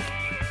world.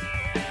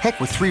 Heck,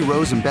 with 3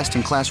 rows and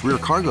best-in-class rear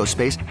cargo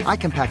space, I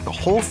can pack the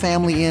whole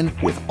family in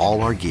with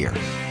all our gear.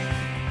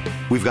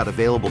 We've got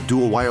available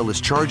dual wireless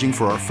charging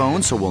for our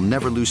phones, so we'll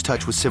never lose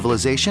touch with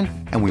civilization,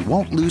 and we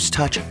won't lose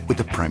touch with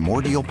the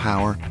primordial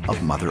power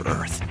of Mother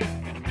Earth.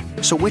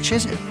 So which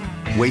is it?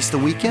 Waste the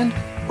weekend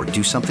or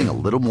do something a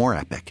little more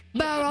epic?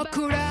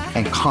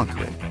 And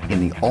conquer it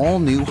in the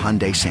all-new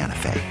Hyundai Santa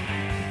Fe.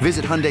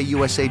 Visit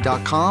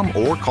HyundaiUSA.com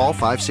or call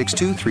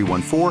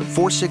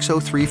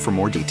 562-314-4603 for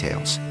more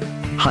details.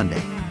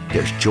 Hyundai,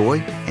 there's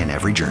joy in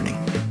every journey.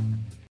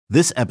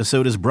 This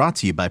episode is brought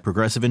to you by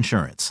Progressive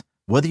Insurance.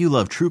 Whether you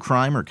love true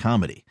crime or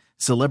comedy,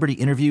 celebrity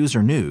interviews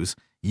or news,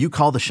 you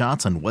call the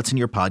shots on what's in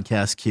your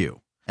podcast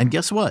queue. And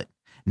guess what?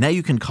 Now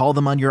you can call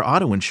them on your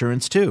auto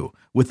insurance too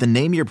with the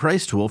Name Your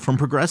Price tool from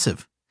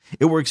Progressive.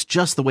 It works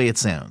just the way it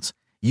sounds.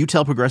 You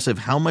tell Progressive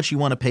how much you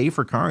want to pay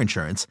for car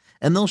insurance,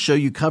 and they'll show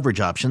you coverage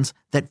options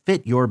that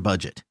fit your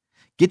budget.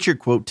 Get your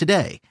quote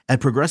today at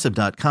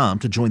Progressive.com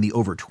to join the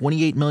over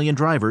 28 million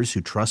drivers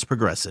who trust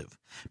Progressive.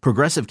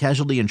 Progressive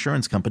Casualty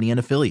Insurance Company and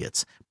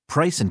Affiliates.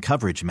 Price and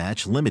coverage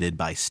match limited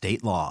by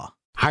state law.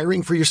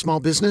 Hiring for your small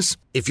business?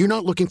 If you're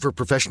not looking for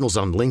professionals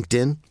on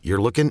LinkedIn,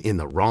 you're looking in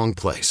the wrong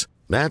place.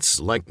 That's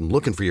like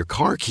looking for your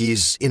car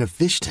keys in a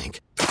fish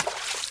tank.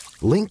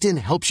 LinkedIn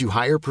helps you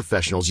hire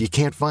professionals you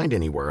can't find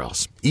anywhere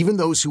else, even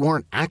those who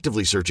aren't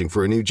actively searching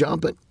for a new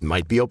job but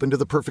might be open to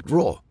the perfect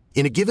role.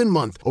 In a given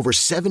month, over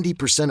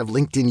 70% of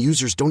LinkedIn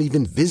users don't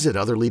even visit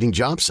other leading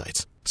job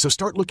sites. So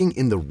start looking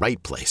in the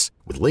right place.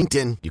 With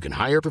LinkedIn, you can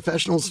hire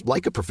professionals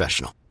like a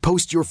professional.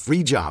 Post your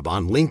free job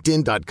on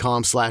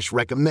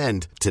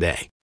linkedin.com/recommend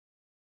today.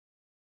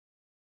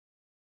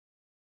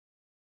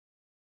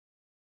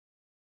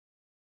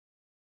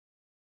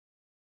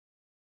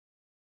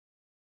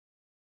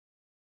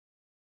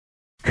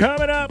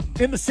 Coming up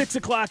in the 6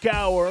 o'clock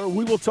hour,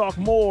 we will talk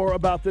more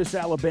about this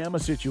Alabama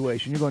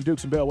situation. You're going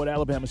Dukes and Bell, what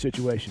Alabama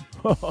situation?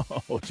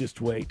 Oh,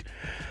 just wait.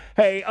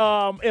 Hey,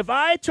 if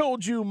I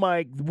told you,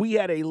 Mike, we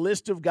had a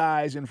list of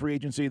guys in free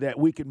agency that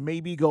we could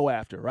maybe go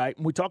after, right?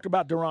 And we talked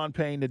about Daron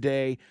Payne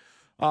today.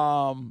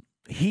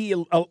 He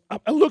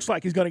looks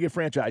like he's going to get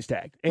franchise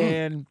tagged.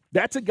 And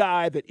that's a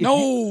guy that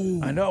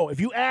I know. If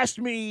you asked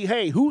me,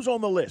 hey, who's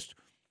on the list?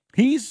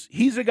 He's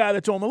a guy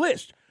that's on the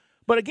list.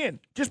 But again,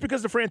 just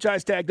because the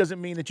franchise tag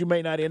doesn't mean that you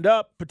may not end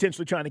up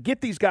potentially trying to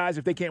get these guys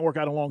if they can't work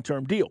out a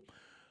long-term deal.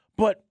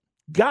 But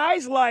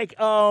guys like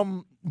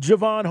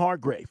Javon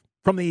Hargrave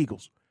from the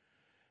Eagles,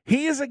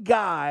 he is a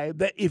guy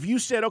that if you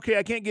said, okay,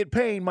 I can't get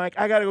Payne, Mike,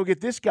 I got to go get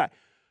this guy.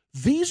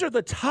 These are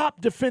the top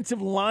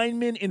defensive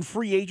linemen in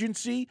free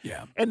agency.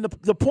 Yeah. And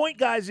the point,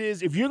 guys,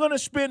 is if you're going to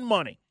spend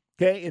money,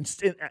 okay, and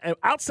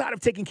outside of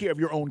taking care of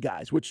your own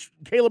guys, which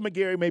Caleb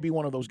McGarry may be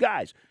one of those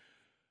guys,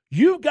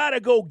 you've got to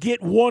go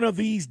get one of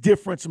these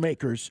difference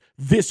makers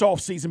this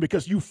offseason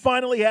because you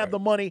finally have the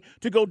money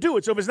to go do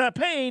it. So if it's not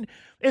Payne,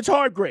 it's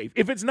Hargrave.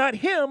 If it's not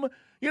him,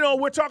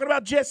 we're talking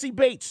about Jesse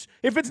Bates.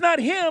 If it's not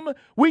him,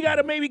 we got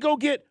to maybe go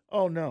get,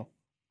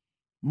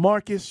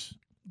 Marcus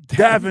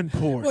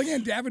Davenport. Well,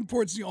 again,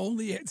 Davenport's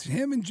it's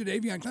him and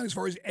Jadeveon Clowney as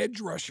far as edge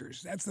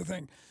rushers. That's the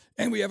thing.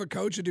 And we have a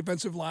coach, a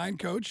defensive line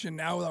coach, and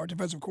now our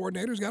defensive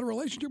coordinator's got a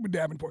relationship with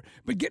Davenport.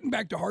 But getting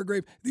back to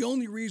Hargrave, the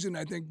only reason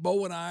I think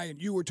Bo and I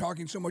and you were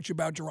talking so much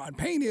about Daron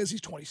Payne is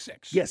he's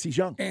 26. Yes, he's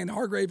young. And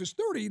Hargrave is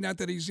 30. Not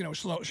that he's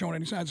showing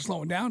any signs of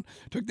slowing down.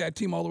 Took that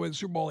team all the way to the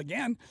Super Bowl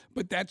again.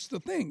 But that's the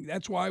thing.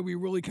 That's why we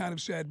really kind of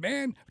said,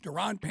 man,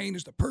 Daron Payne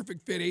is the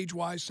perfect fit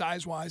age-wise,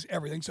 size-wise,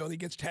 everything. So he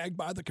gets tagged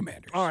by the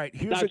Commanders. All right.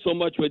 Not so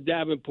much with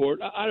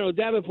Davenport. I don't know.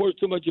 Davenport's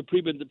too much a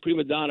prima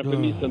donna for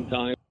me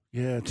sometimes.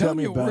 Yeah, tell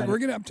me about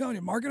it. I'm telling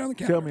you, mark it on the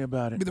calendar. Tell me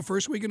about it. It'll be the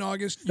first week in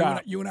August.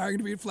 You and I are going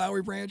to be at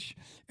Flowery Branch,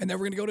 and then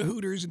we're going to go to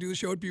Hooters and do the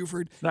show at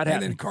Buford.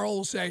 And then Carl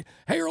will say,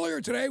 hey,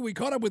 earlier today we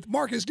caught up with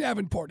Marcus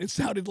Davenport. It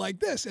sounded like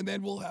this, and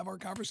then we'll have our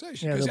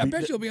conversation. Because I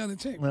bet you'll be on the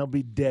team. Well, it'll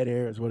be dead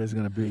air is what it's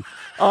going to be.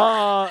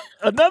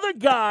 Another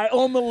guy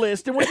on the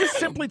list, and we're just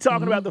simply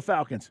talking about the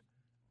Falcons.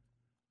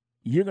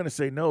 You're going to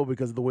say no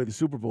because of the way the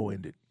Super Bowl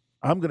ended.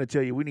 I'm going to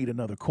tell you we need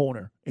another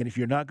corner. And if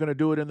you're not going to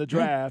do it in the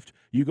draft,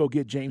 you go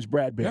get James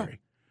Bradbury. Yeah.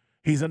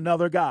 He's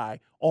another guy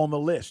on the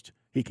list.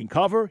 He can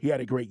cover. He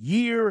had a great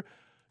year.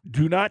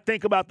 Do not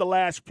think about the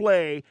last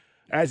play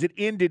as it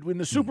ended in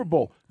the Super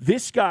Bowl.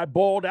 This guy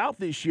balled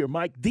out this year,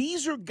 Mike.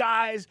 These are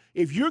guys,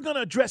 if you're going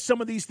to address some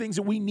of these things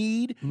that we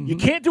need, you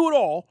can't do it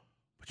all,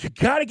 but you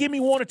got to give me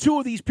one or two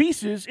of these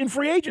pieces in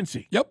free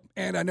agency. Yep,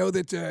 and I know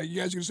that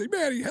you guys are going to say,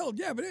 man,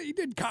 but he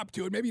did cop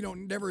to it. Maybe you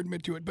don't never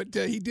admit to it, but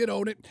he did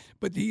own it.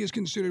 But he is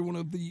considered one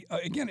of the,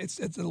 again, it's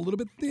a little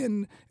bit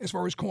thin as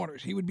far as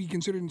corners. He would be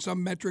considered in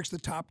some metrics the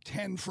top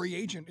 10 free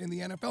agent in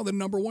the NFL, the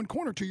number one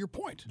corner, to your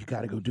point. You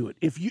got to go do it.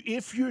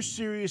 If you're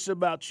serious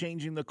about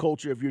changing the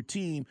culture of your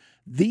team,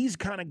 these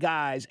kind of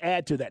guys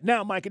add to that.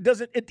 Now, Mike, it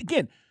doesn't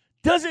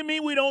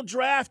mean we don't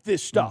draft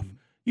this stuff.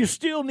 You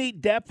still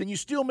need depth, and you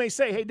still may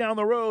say, hey, down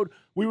the road,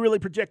 we really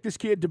project this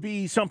kid to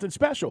be something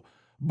special.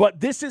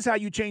 But this is how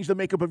you change the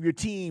makeup of your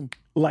team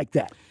like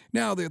that.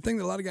 Now, the thing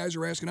that a lot of guys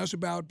are asking us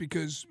about,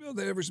 because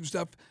there was some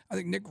stuff, I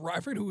think Nick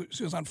Reifert, who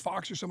was on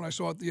Fox or someone, I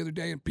saw it the other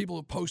day, and people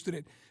have posted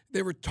it.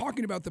 They were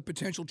talking about the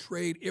potential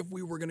trade if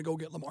we were going to go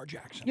get Lamar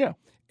Jackson. Yeah.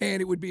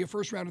 And it would be a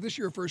first rounder this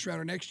year, a first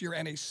rounder next year,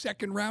 and a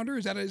second rounder.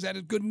 Is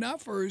that good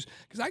enough? Because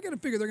I got to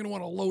figure they're going to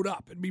want to load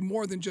up. It'd be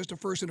more than just a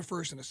first and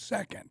a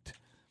second.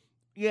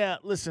 Yeah,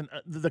 listen,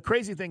 the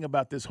crazy thing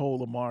about this whole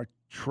Lamar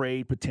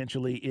trade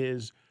potentially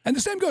is... And the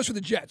same goes for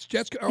the Jets.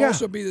 Jets are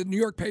also the New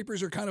York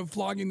papers are kind of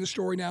flogging the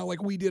story now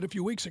like we did a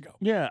few weeks ago.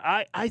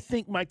 Yeah, I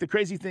think, Mike, the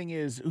crazy thing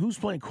is who's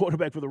playing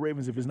quarterback for the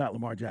Ravens if it's not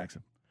Lamar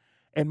Jackson?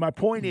 And my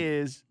point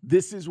is,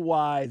 this is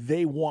why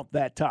they want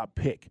that top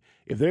pick.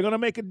 If they're going to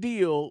make a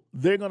deal,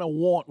 they're going to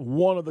want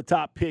one of the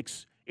top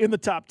picks in the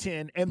top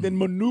 10 and then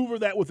maneuver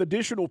that with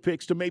additional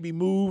picks to maybe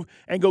move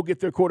and go get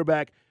their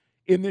quarterback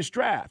in this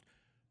draft.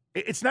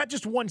 It's not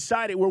just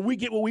one-sided where we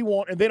get what we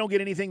want and they don't get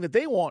anything that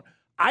they want.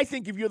 I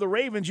think if you're the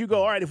Ravens, you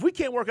go, all right, if we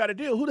can't work out a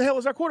deal, who the hell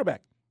is our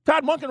quarterback?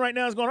 Todd Monken right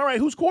now is going, all right,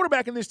 who's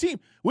quarterback in this team?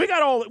 We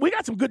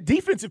got some good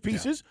defensive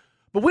pieces. Yeah.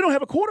 But we don't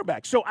have a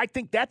quarterback. So I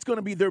think that's going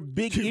to be their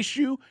big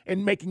issue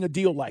in making a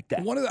deal like that.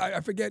 I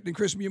forget, and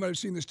Chris, you might have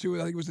seen this too, I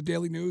think it was the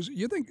Daily News.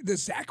 You think,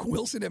 does Zach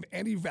Wilson have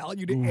any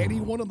value to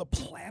anyone on the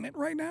planet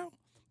right now?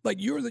 Like,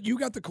 you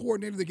got the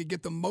coordinator that could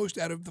get the most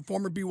out of the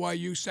former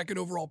BYU second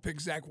overall pick,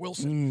 Zach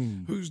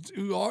Wilson,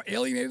 who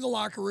alienated the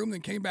locker room,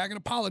 then came back and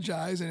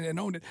apologized and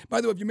owned it.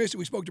 By the way, if you missed it,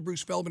 we spoke to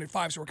Bruce Feldman at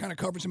 5, so we're kind of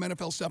covering some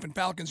NFL stuff and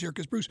Falcons here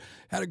because Bruce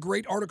had a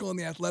great article in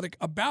The Athletic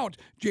about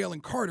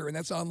Jalen Carter, and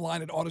that's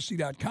online at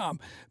Odyssey.com.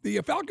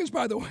 The Falcons,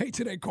 by the way,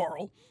 today,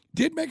 Carl,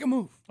 did make a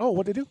move. Oh,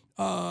 what'd they do?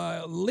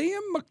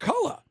 Liam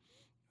McCullough,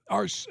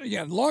 our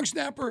long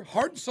snapper,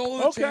 heart and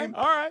soul of the team.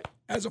 All right.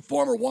 As a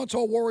former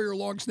one-tall Warrior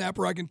long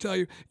snapper, I can tell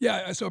you.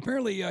 Yeah, so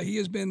apparently he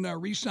has been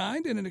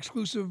re-signed and an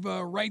exclusive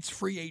rights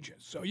free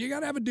agent. So you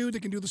got to have a dude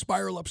that can do the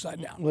spiral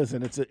upside down.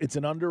 Listen, it's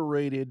an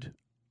underrated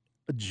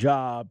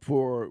job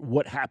for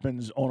what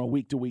happens on a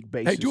week-to-week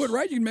basis. Hey, do it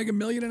right, you can make $1.5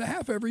 million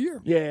every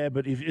year. Yeah,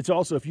 but it's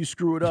also if you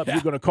screw it up,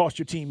 you're going to cost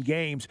your team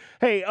games.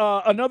 Hey,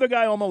 another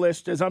guy on the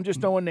list, as I'm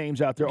just throwing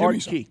names out there, Arden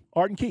Key.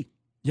 Arden Key.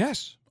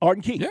 Yes.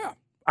 Arden Key. Yeah.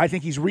 I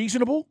think he's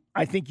reasonable.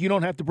 I think you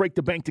don't have to break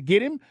the bank to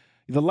get him.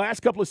 The last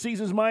couple of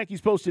seasons, Mike,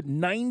 he's posted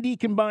 90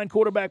 combined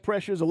quarterback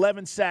pressures,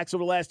 11 sacks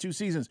over the last 2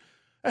 seasons.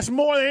 That's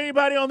more than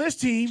anybody on this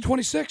team. He's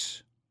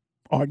 26.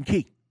 Arden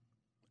Key,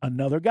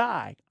 another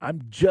guy.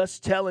 I'm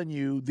just telling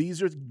you,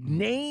 these are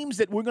names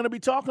that we're going to be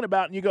talking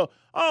about, and you go,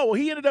 oh, well,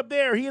 he ended up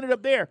there, he ended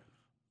up there.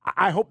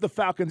 I hope the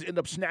Falcons end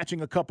up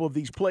snatching a couple of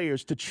these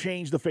players to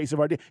change the face of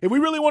our defense. If we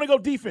really want to go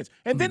defense.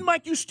 And then,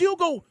 Mike, you still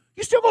go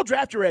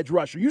draft your edge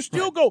rusher. You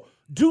still go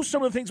do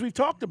some of the things we've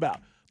talked about.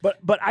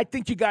 But I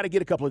think you got to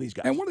get a couple of these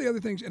guys. And one of the other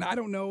things, and I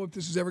don't know if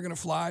this is ever going to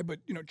fly, but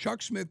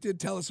Chuck Smith did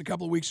tell us a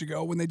couple of weeks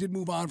ago when they did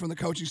move on from the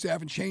coaching staff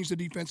and change the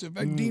defensive.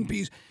 Dean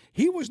Pease,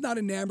 he was not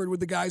enamored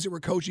with the guys that were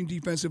coaching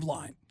defensive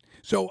line.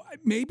 So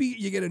maybe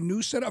you get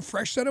a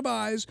fresh set of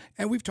eyes,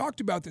 and we've talked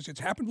about this.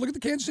 It's happened. Look at the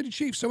Kansas City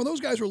Chiefs. Some of those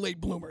guys were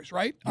late bloomers,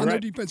 right, on their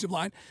defensive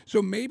line.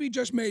 So maybe,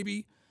 just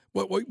maybe,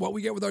 what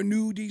we get with our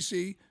new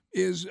DC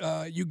is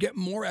you get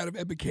more out of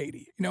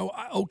Ebiketie.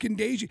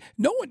 Okundeji.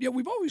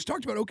 We've always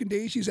talked about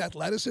Okundeji's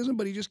athleticism,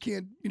 but he just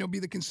can't, be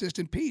the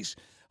consistent piece.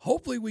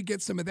 Hopefully we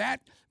get some of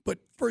that. But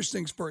first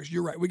things first,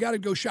 you're right. We got to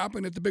go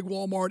shopping at the big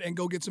Walmart and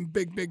go get some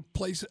big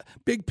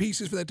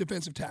pieces for that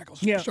defensive tackle.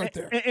 So start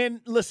there.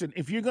 And listen,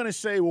 if you're going to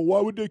say, well,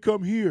 why would they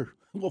come here?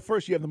 Well,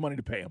 first, you have the money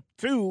to pay them.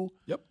 2,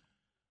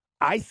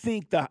 I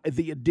think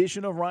the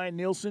addition of Ryan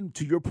Nielsen,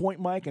 to your point,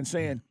 Mike, and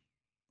saying,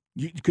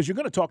 because you're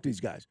going to talk to these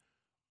guys,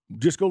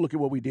 just go look at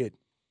what we did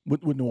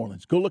with New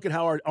Orleans. Go look at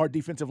how our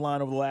defensive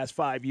line over the last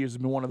 5 years has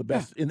been one of the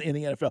best in the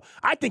NFL.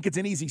 I think it's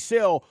an easy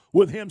sell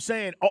with him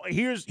saying, oh,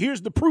 here's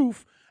the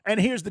proof and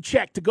here's the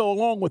check to go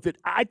along with it.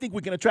 I think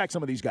we can attract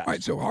some of these guys. All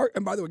right, so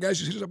and by the way, guys,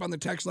 just hit us up on the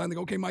text line. They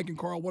go, okay, Mike and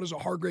Carl, what does a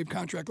Hargrave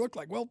contract look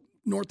like? Well,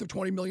 north of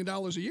 $20 million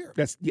a year.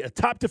 That's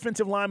top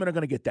defensive linemen are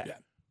going to get that. Yeah.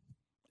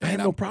 I have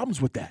no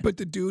problems with that. But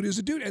the dude is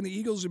a dude, and the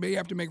Eagles may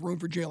have to make room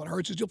for Jalen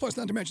Hurts. Plus,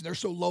 not to mention, they're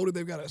so loaded,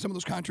 they've got some of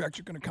those contracts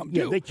are going to come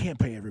due. Yeah, they can't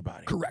pay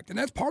everybody. Correct. And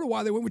that's part of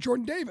why they went with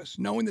Jordan Davis,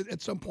 knowing that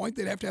at some point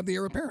they'd have to have the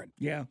heir apparent.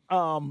 Yeah.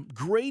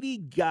 Grady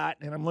got,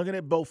 and I'm looking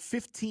at both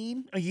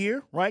 15 a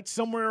year, right?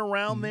 Somewhere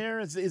around there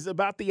is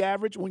about the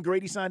average when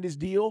Grady signed his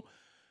deal.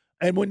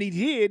 And when he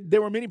did,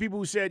 there were many people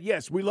who said,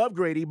 yes, we love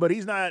Grady, but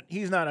he's not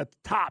a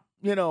top,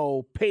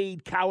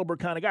 paid caliber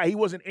kind of guy. He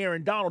wasn't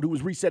Aaron Donald who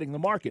was resetting the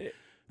market.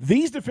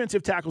 These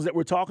defensive tackles that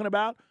we're talking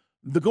about,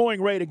 the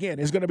going rate, again,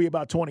 is going to be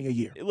about 20 a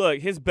year. Look,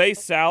 his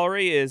base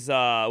salary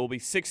will be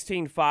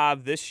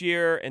 $16.5 this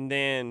year and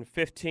then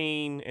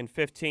 $15 and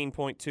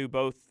 $15.2,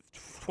 both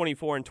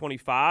 24 and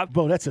 25.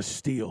 Bro, that's a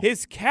steal.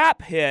 His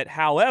cap hit,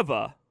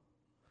 however,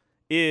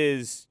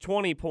 is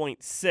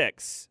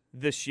 20.6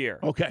 this year.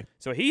 Okay.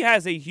 So he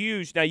has a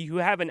huge – now you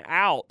have an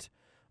out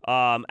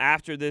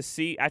after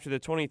the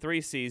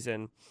 23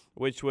 season,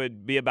 which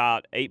would be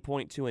about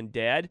 8.2 and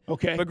dead.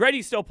 Okay. But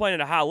Grady's still playing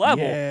at a high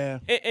level. Yeah.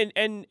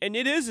 And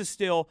it is a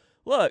steal.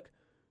 Look,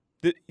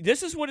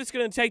 This is what it's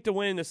going to take to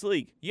win in this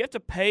league. You have to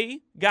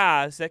pay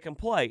guys that can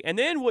play. And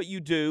then what you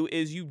do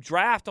is you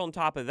draft on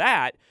top of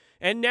that,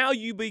 and now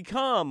you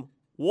become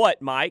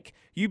what, Mike?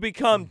 You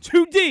become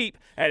too deep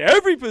at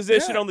every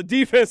position on the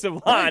defensive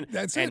line. Right,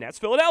 that's That's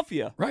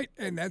Philadelphia. Right,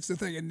 and that's the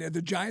thing. And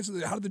the Giants,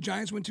 how did the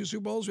Giants win 2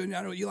 Super Bowls? And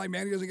I know Eli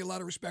Manning doesn't get a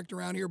lot of respect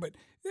around here, but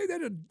they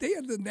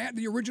had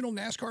the original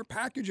NASCAR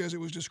package as it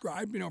was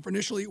described. For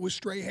initially it was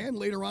Strahan,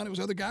 later on it was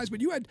other guys, but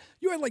you had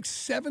like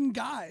 7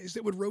 guys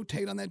that would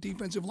rotate on that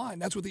defensive line.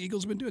 That's what the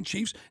Eagles have been doing.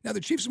 Chiefs. Now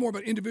the Chiefs is more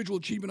about individual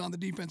achievement on the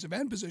defensive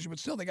end position, but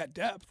still they got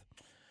depth.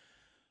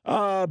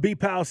 B.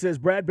 Powell says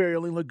Bradbury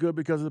only looked good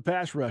because of the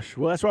pass rush.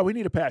 Well, that's why we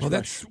need a pass rush.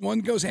 That's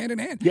one goes hand in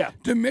hand. Yeah.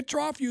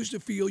 Dimitrov used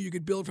to feel you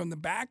could build from the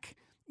back,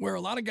 where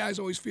a lot of guys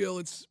always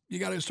feel you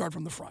got to start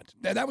from the front.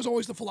 That was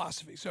always the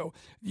philosophy. So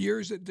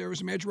years that there was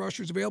some edge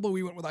rushers available,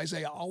 we went with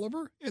Isaiah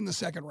Oliver in the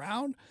 2nd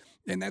round.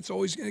 And that's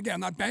always, and again, I'm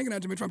not banging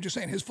on Dimitrov. I'm just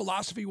saying his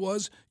philosophy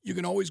was you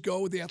can always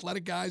go with the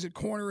athletic guys at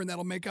corner and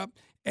that'll make up.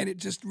 And it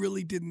just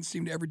really didn't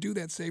seem to ever do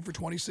that, save for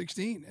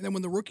 2016. And then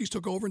when the rookies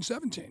took over in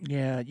 17.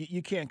 Yeah,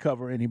 you can't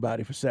cover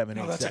anybody for 7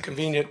 No, that's seconds. a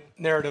convenient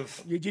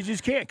narrative. You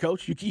just can't,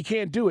 Coach. You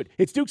can't do it.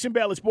 It's Dukes and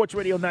Bell at Sports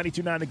Radio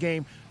 92.9 The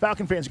Game.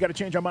 Falcon fans, got to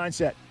change our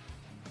mindset.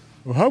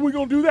 Well, how are we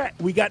going to do that?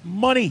 We got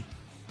money.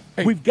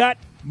 Hey. We've got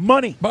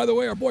money. By the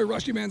way, our boy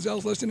Rusty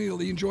Manziel's listening.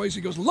 He enjoys.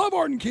 He goes, love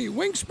Arden Key.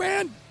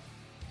 Wingspan.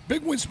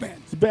 Big wingspan.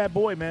 He's a bad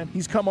boy, man.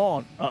 He's come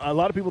on. A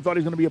lot of people thought he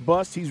was going to be a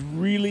bust. He's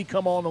really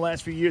come on the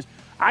last few years.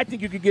 I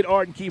think you could get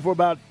Arden Key for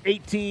about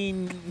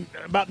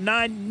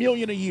 $9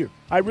 million a year.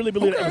 I really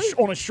believe that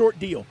on a short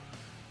deal.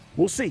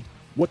 We'll see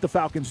what the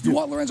Falcons do. You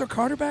want Lorenzo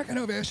Carter back? I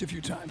know I've asked you a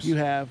few times. You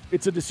have.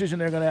 It's a decision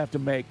they're going to have to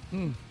make.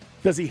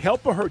 Does he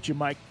help or hurt you,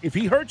 Mike? If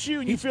he hurts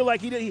you and you feel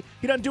like he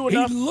doesn't do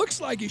enough. He looks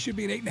like he should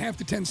be an 8.5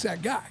 to 10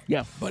 sack guy.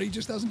 Yeah. But he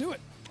just doesn't do it.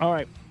 All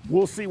right.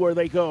 We'll see where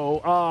they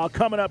go.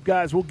 Coming up,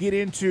 guys, we'll get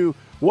into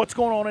what's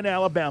going on in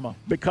Alabama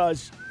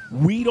because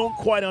we don't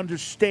quite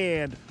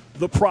understand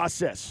the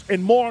process.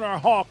 And more on our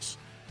Hawks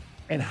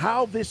and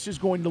how this is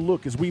going to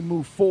look as we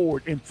move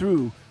forward and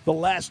through the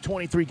last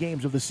 23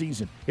 games of the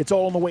season. It's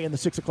all on the way in the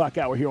 6 o'clock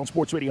hour here on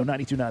Sports Radio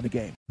 92.9 The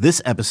Game.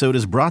 This episode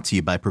is brought to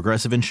you by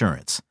Progressive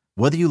Insurance.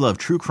 Whether you love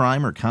true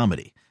crime or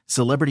comedy,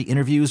 celebrity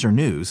interviews or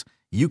news,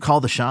 you call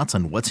the shots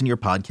on what's in your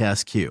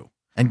podcast queue.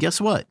 And guess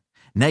what?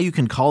 Now you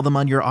can call them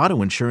on your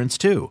auto insurance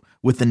too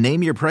with the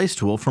Name Your Price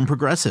tool from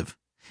Progressive.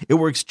 It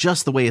works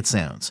just the way it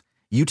sounds.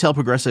 You tell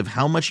Progressive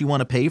how much you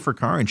want to pay for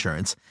car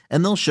insurance,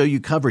 and they'll show you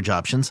coverage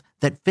options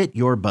that fit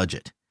your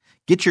budget.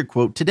 Get your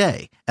quote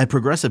today at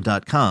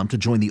Progressive.com to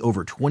join the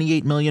over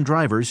 28 million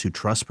drivers who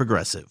trust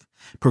Progressive.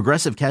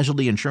 Progressive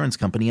Casualty Insurance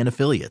Company and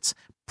Affiliates.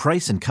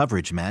 Price and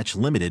coverage match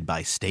limited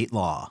by state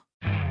law.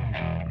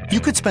 You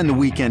could spend the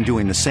weekend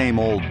doing the same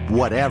old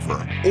whatever,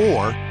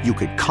 or you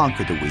could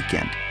conquer the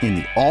weekend in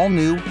the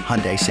all-new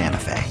Hyundai Santa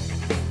Fe.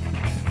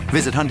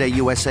 Visit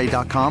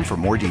HyundaiUSA.com for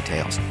more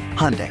details.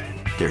 Hyundai,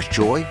 there's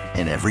joy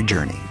in every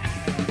journey.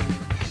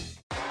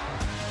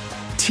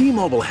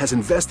 T-Mobile has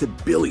invested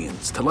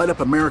billions to light up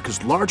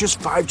America's largest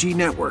 5G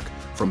network,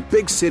 from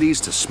big cities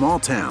to small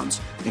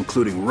towns,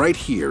 including right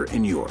here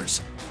in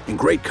yours. And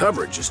great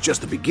coverage is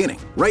just the beginning.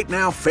 Right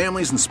now,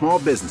 families and small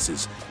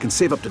businesses can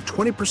save up to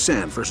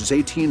 20% versus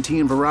AT&T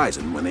and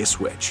Verizon when they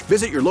switch.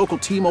 Visit your local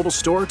T-Mobile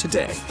store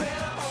today.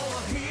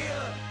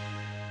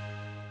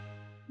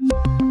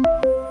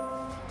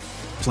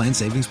 Plan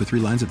savings with 3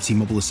 lines of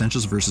T-Mobile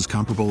Essentials versus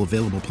comparable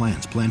available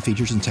plans. Plan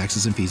features and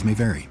taxes and fees may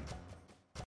vary.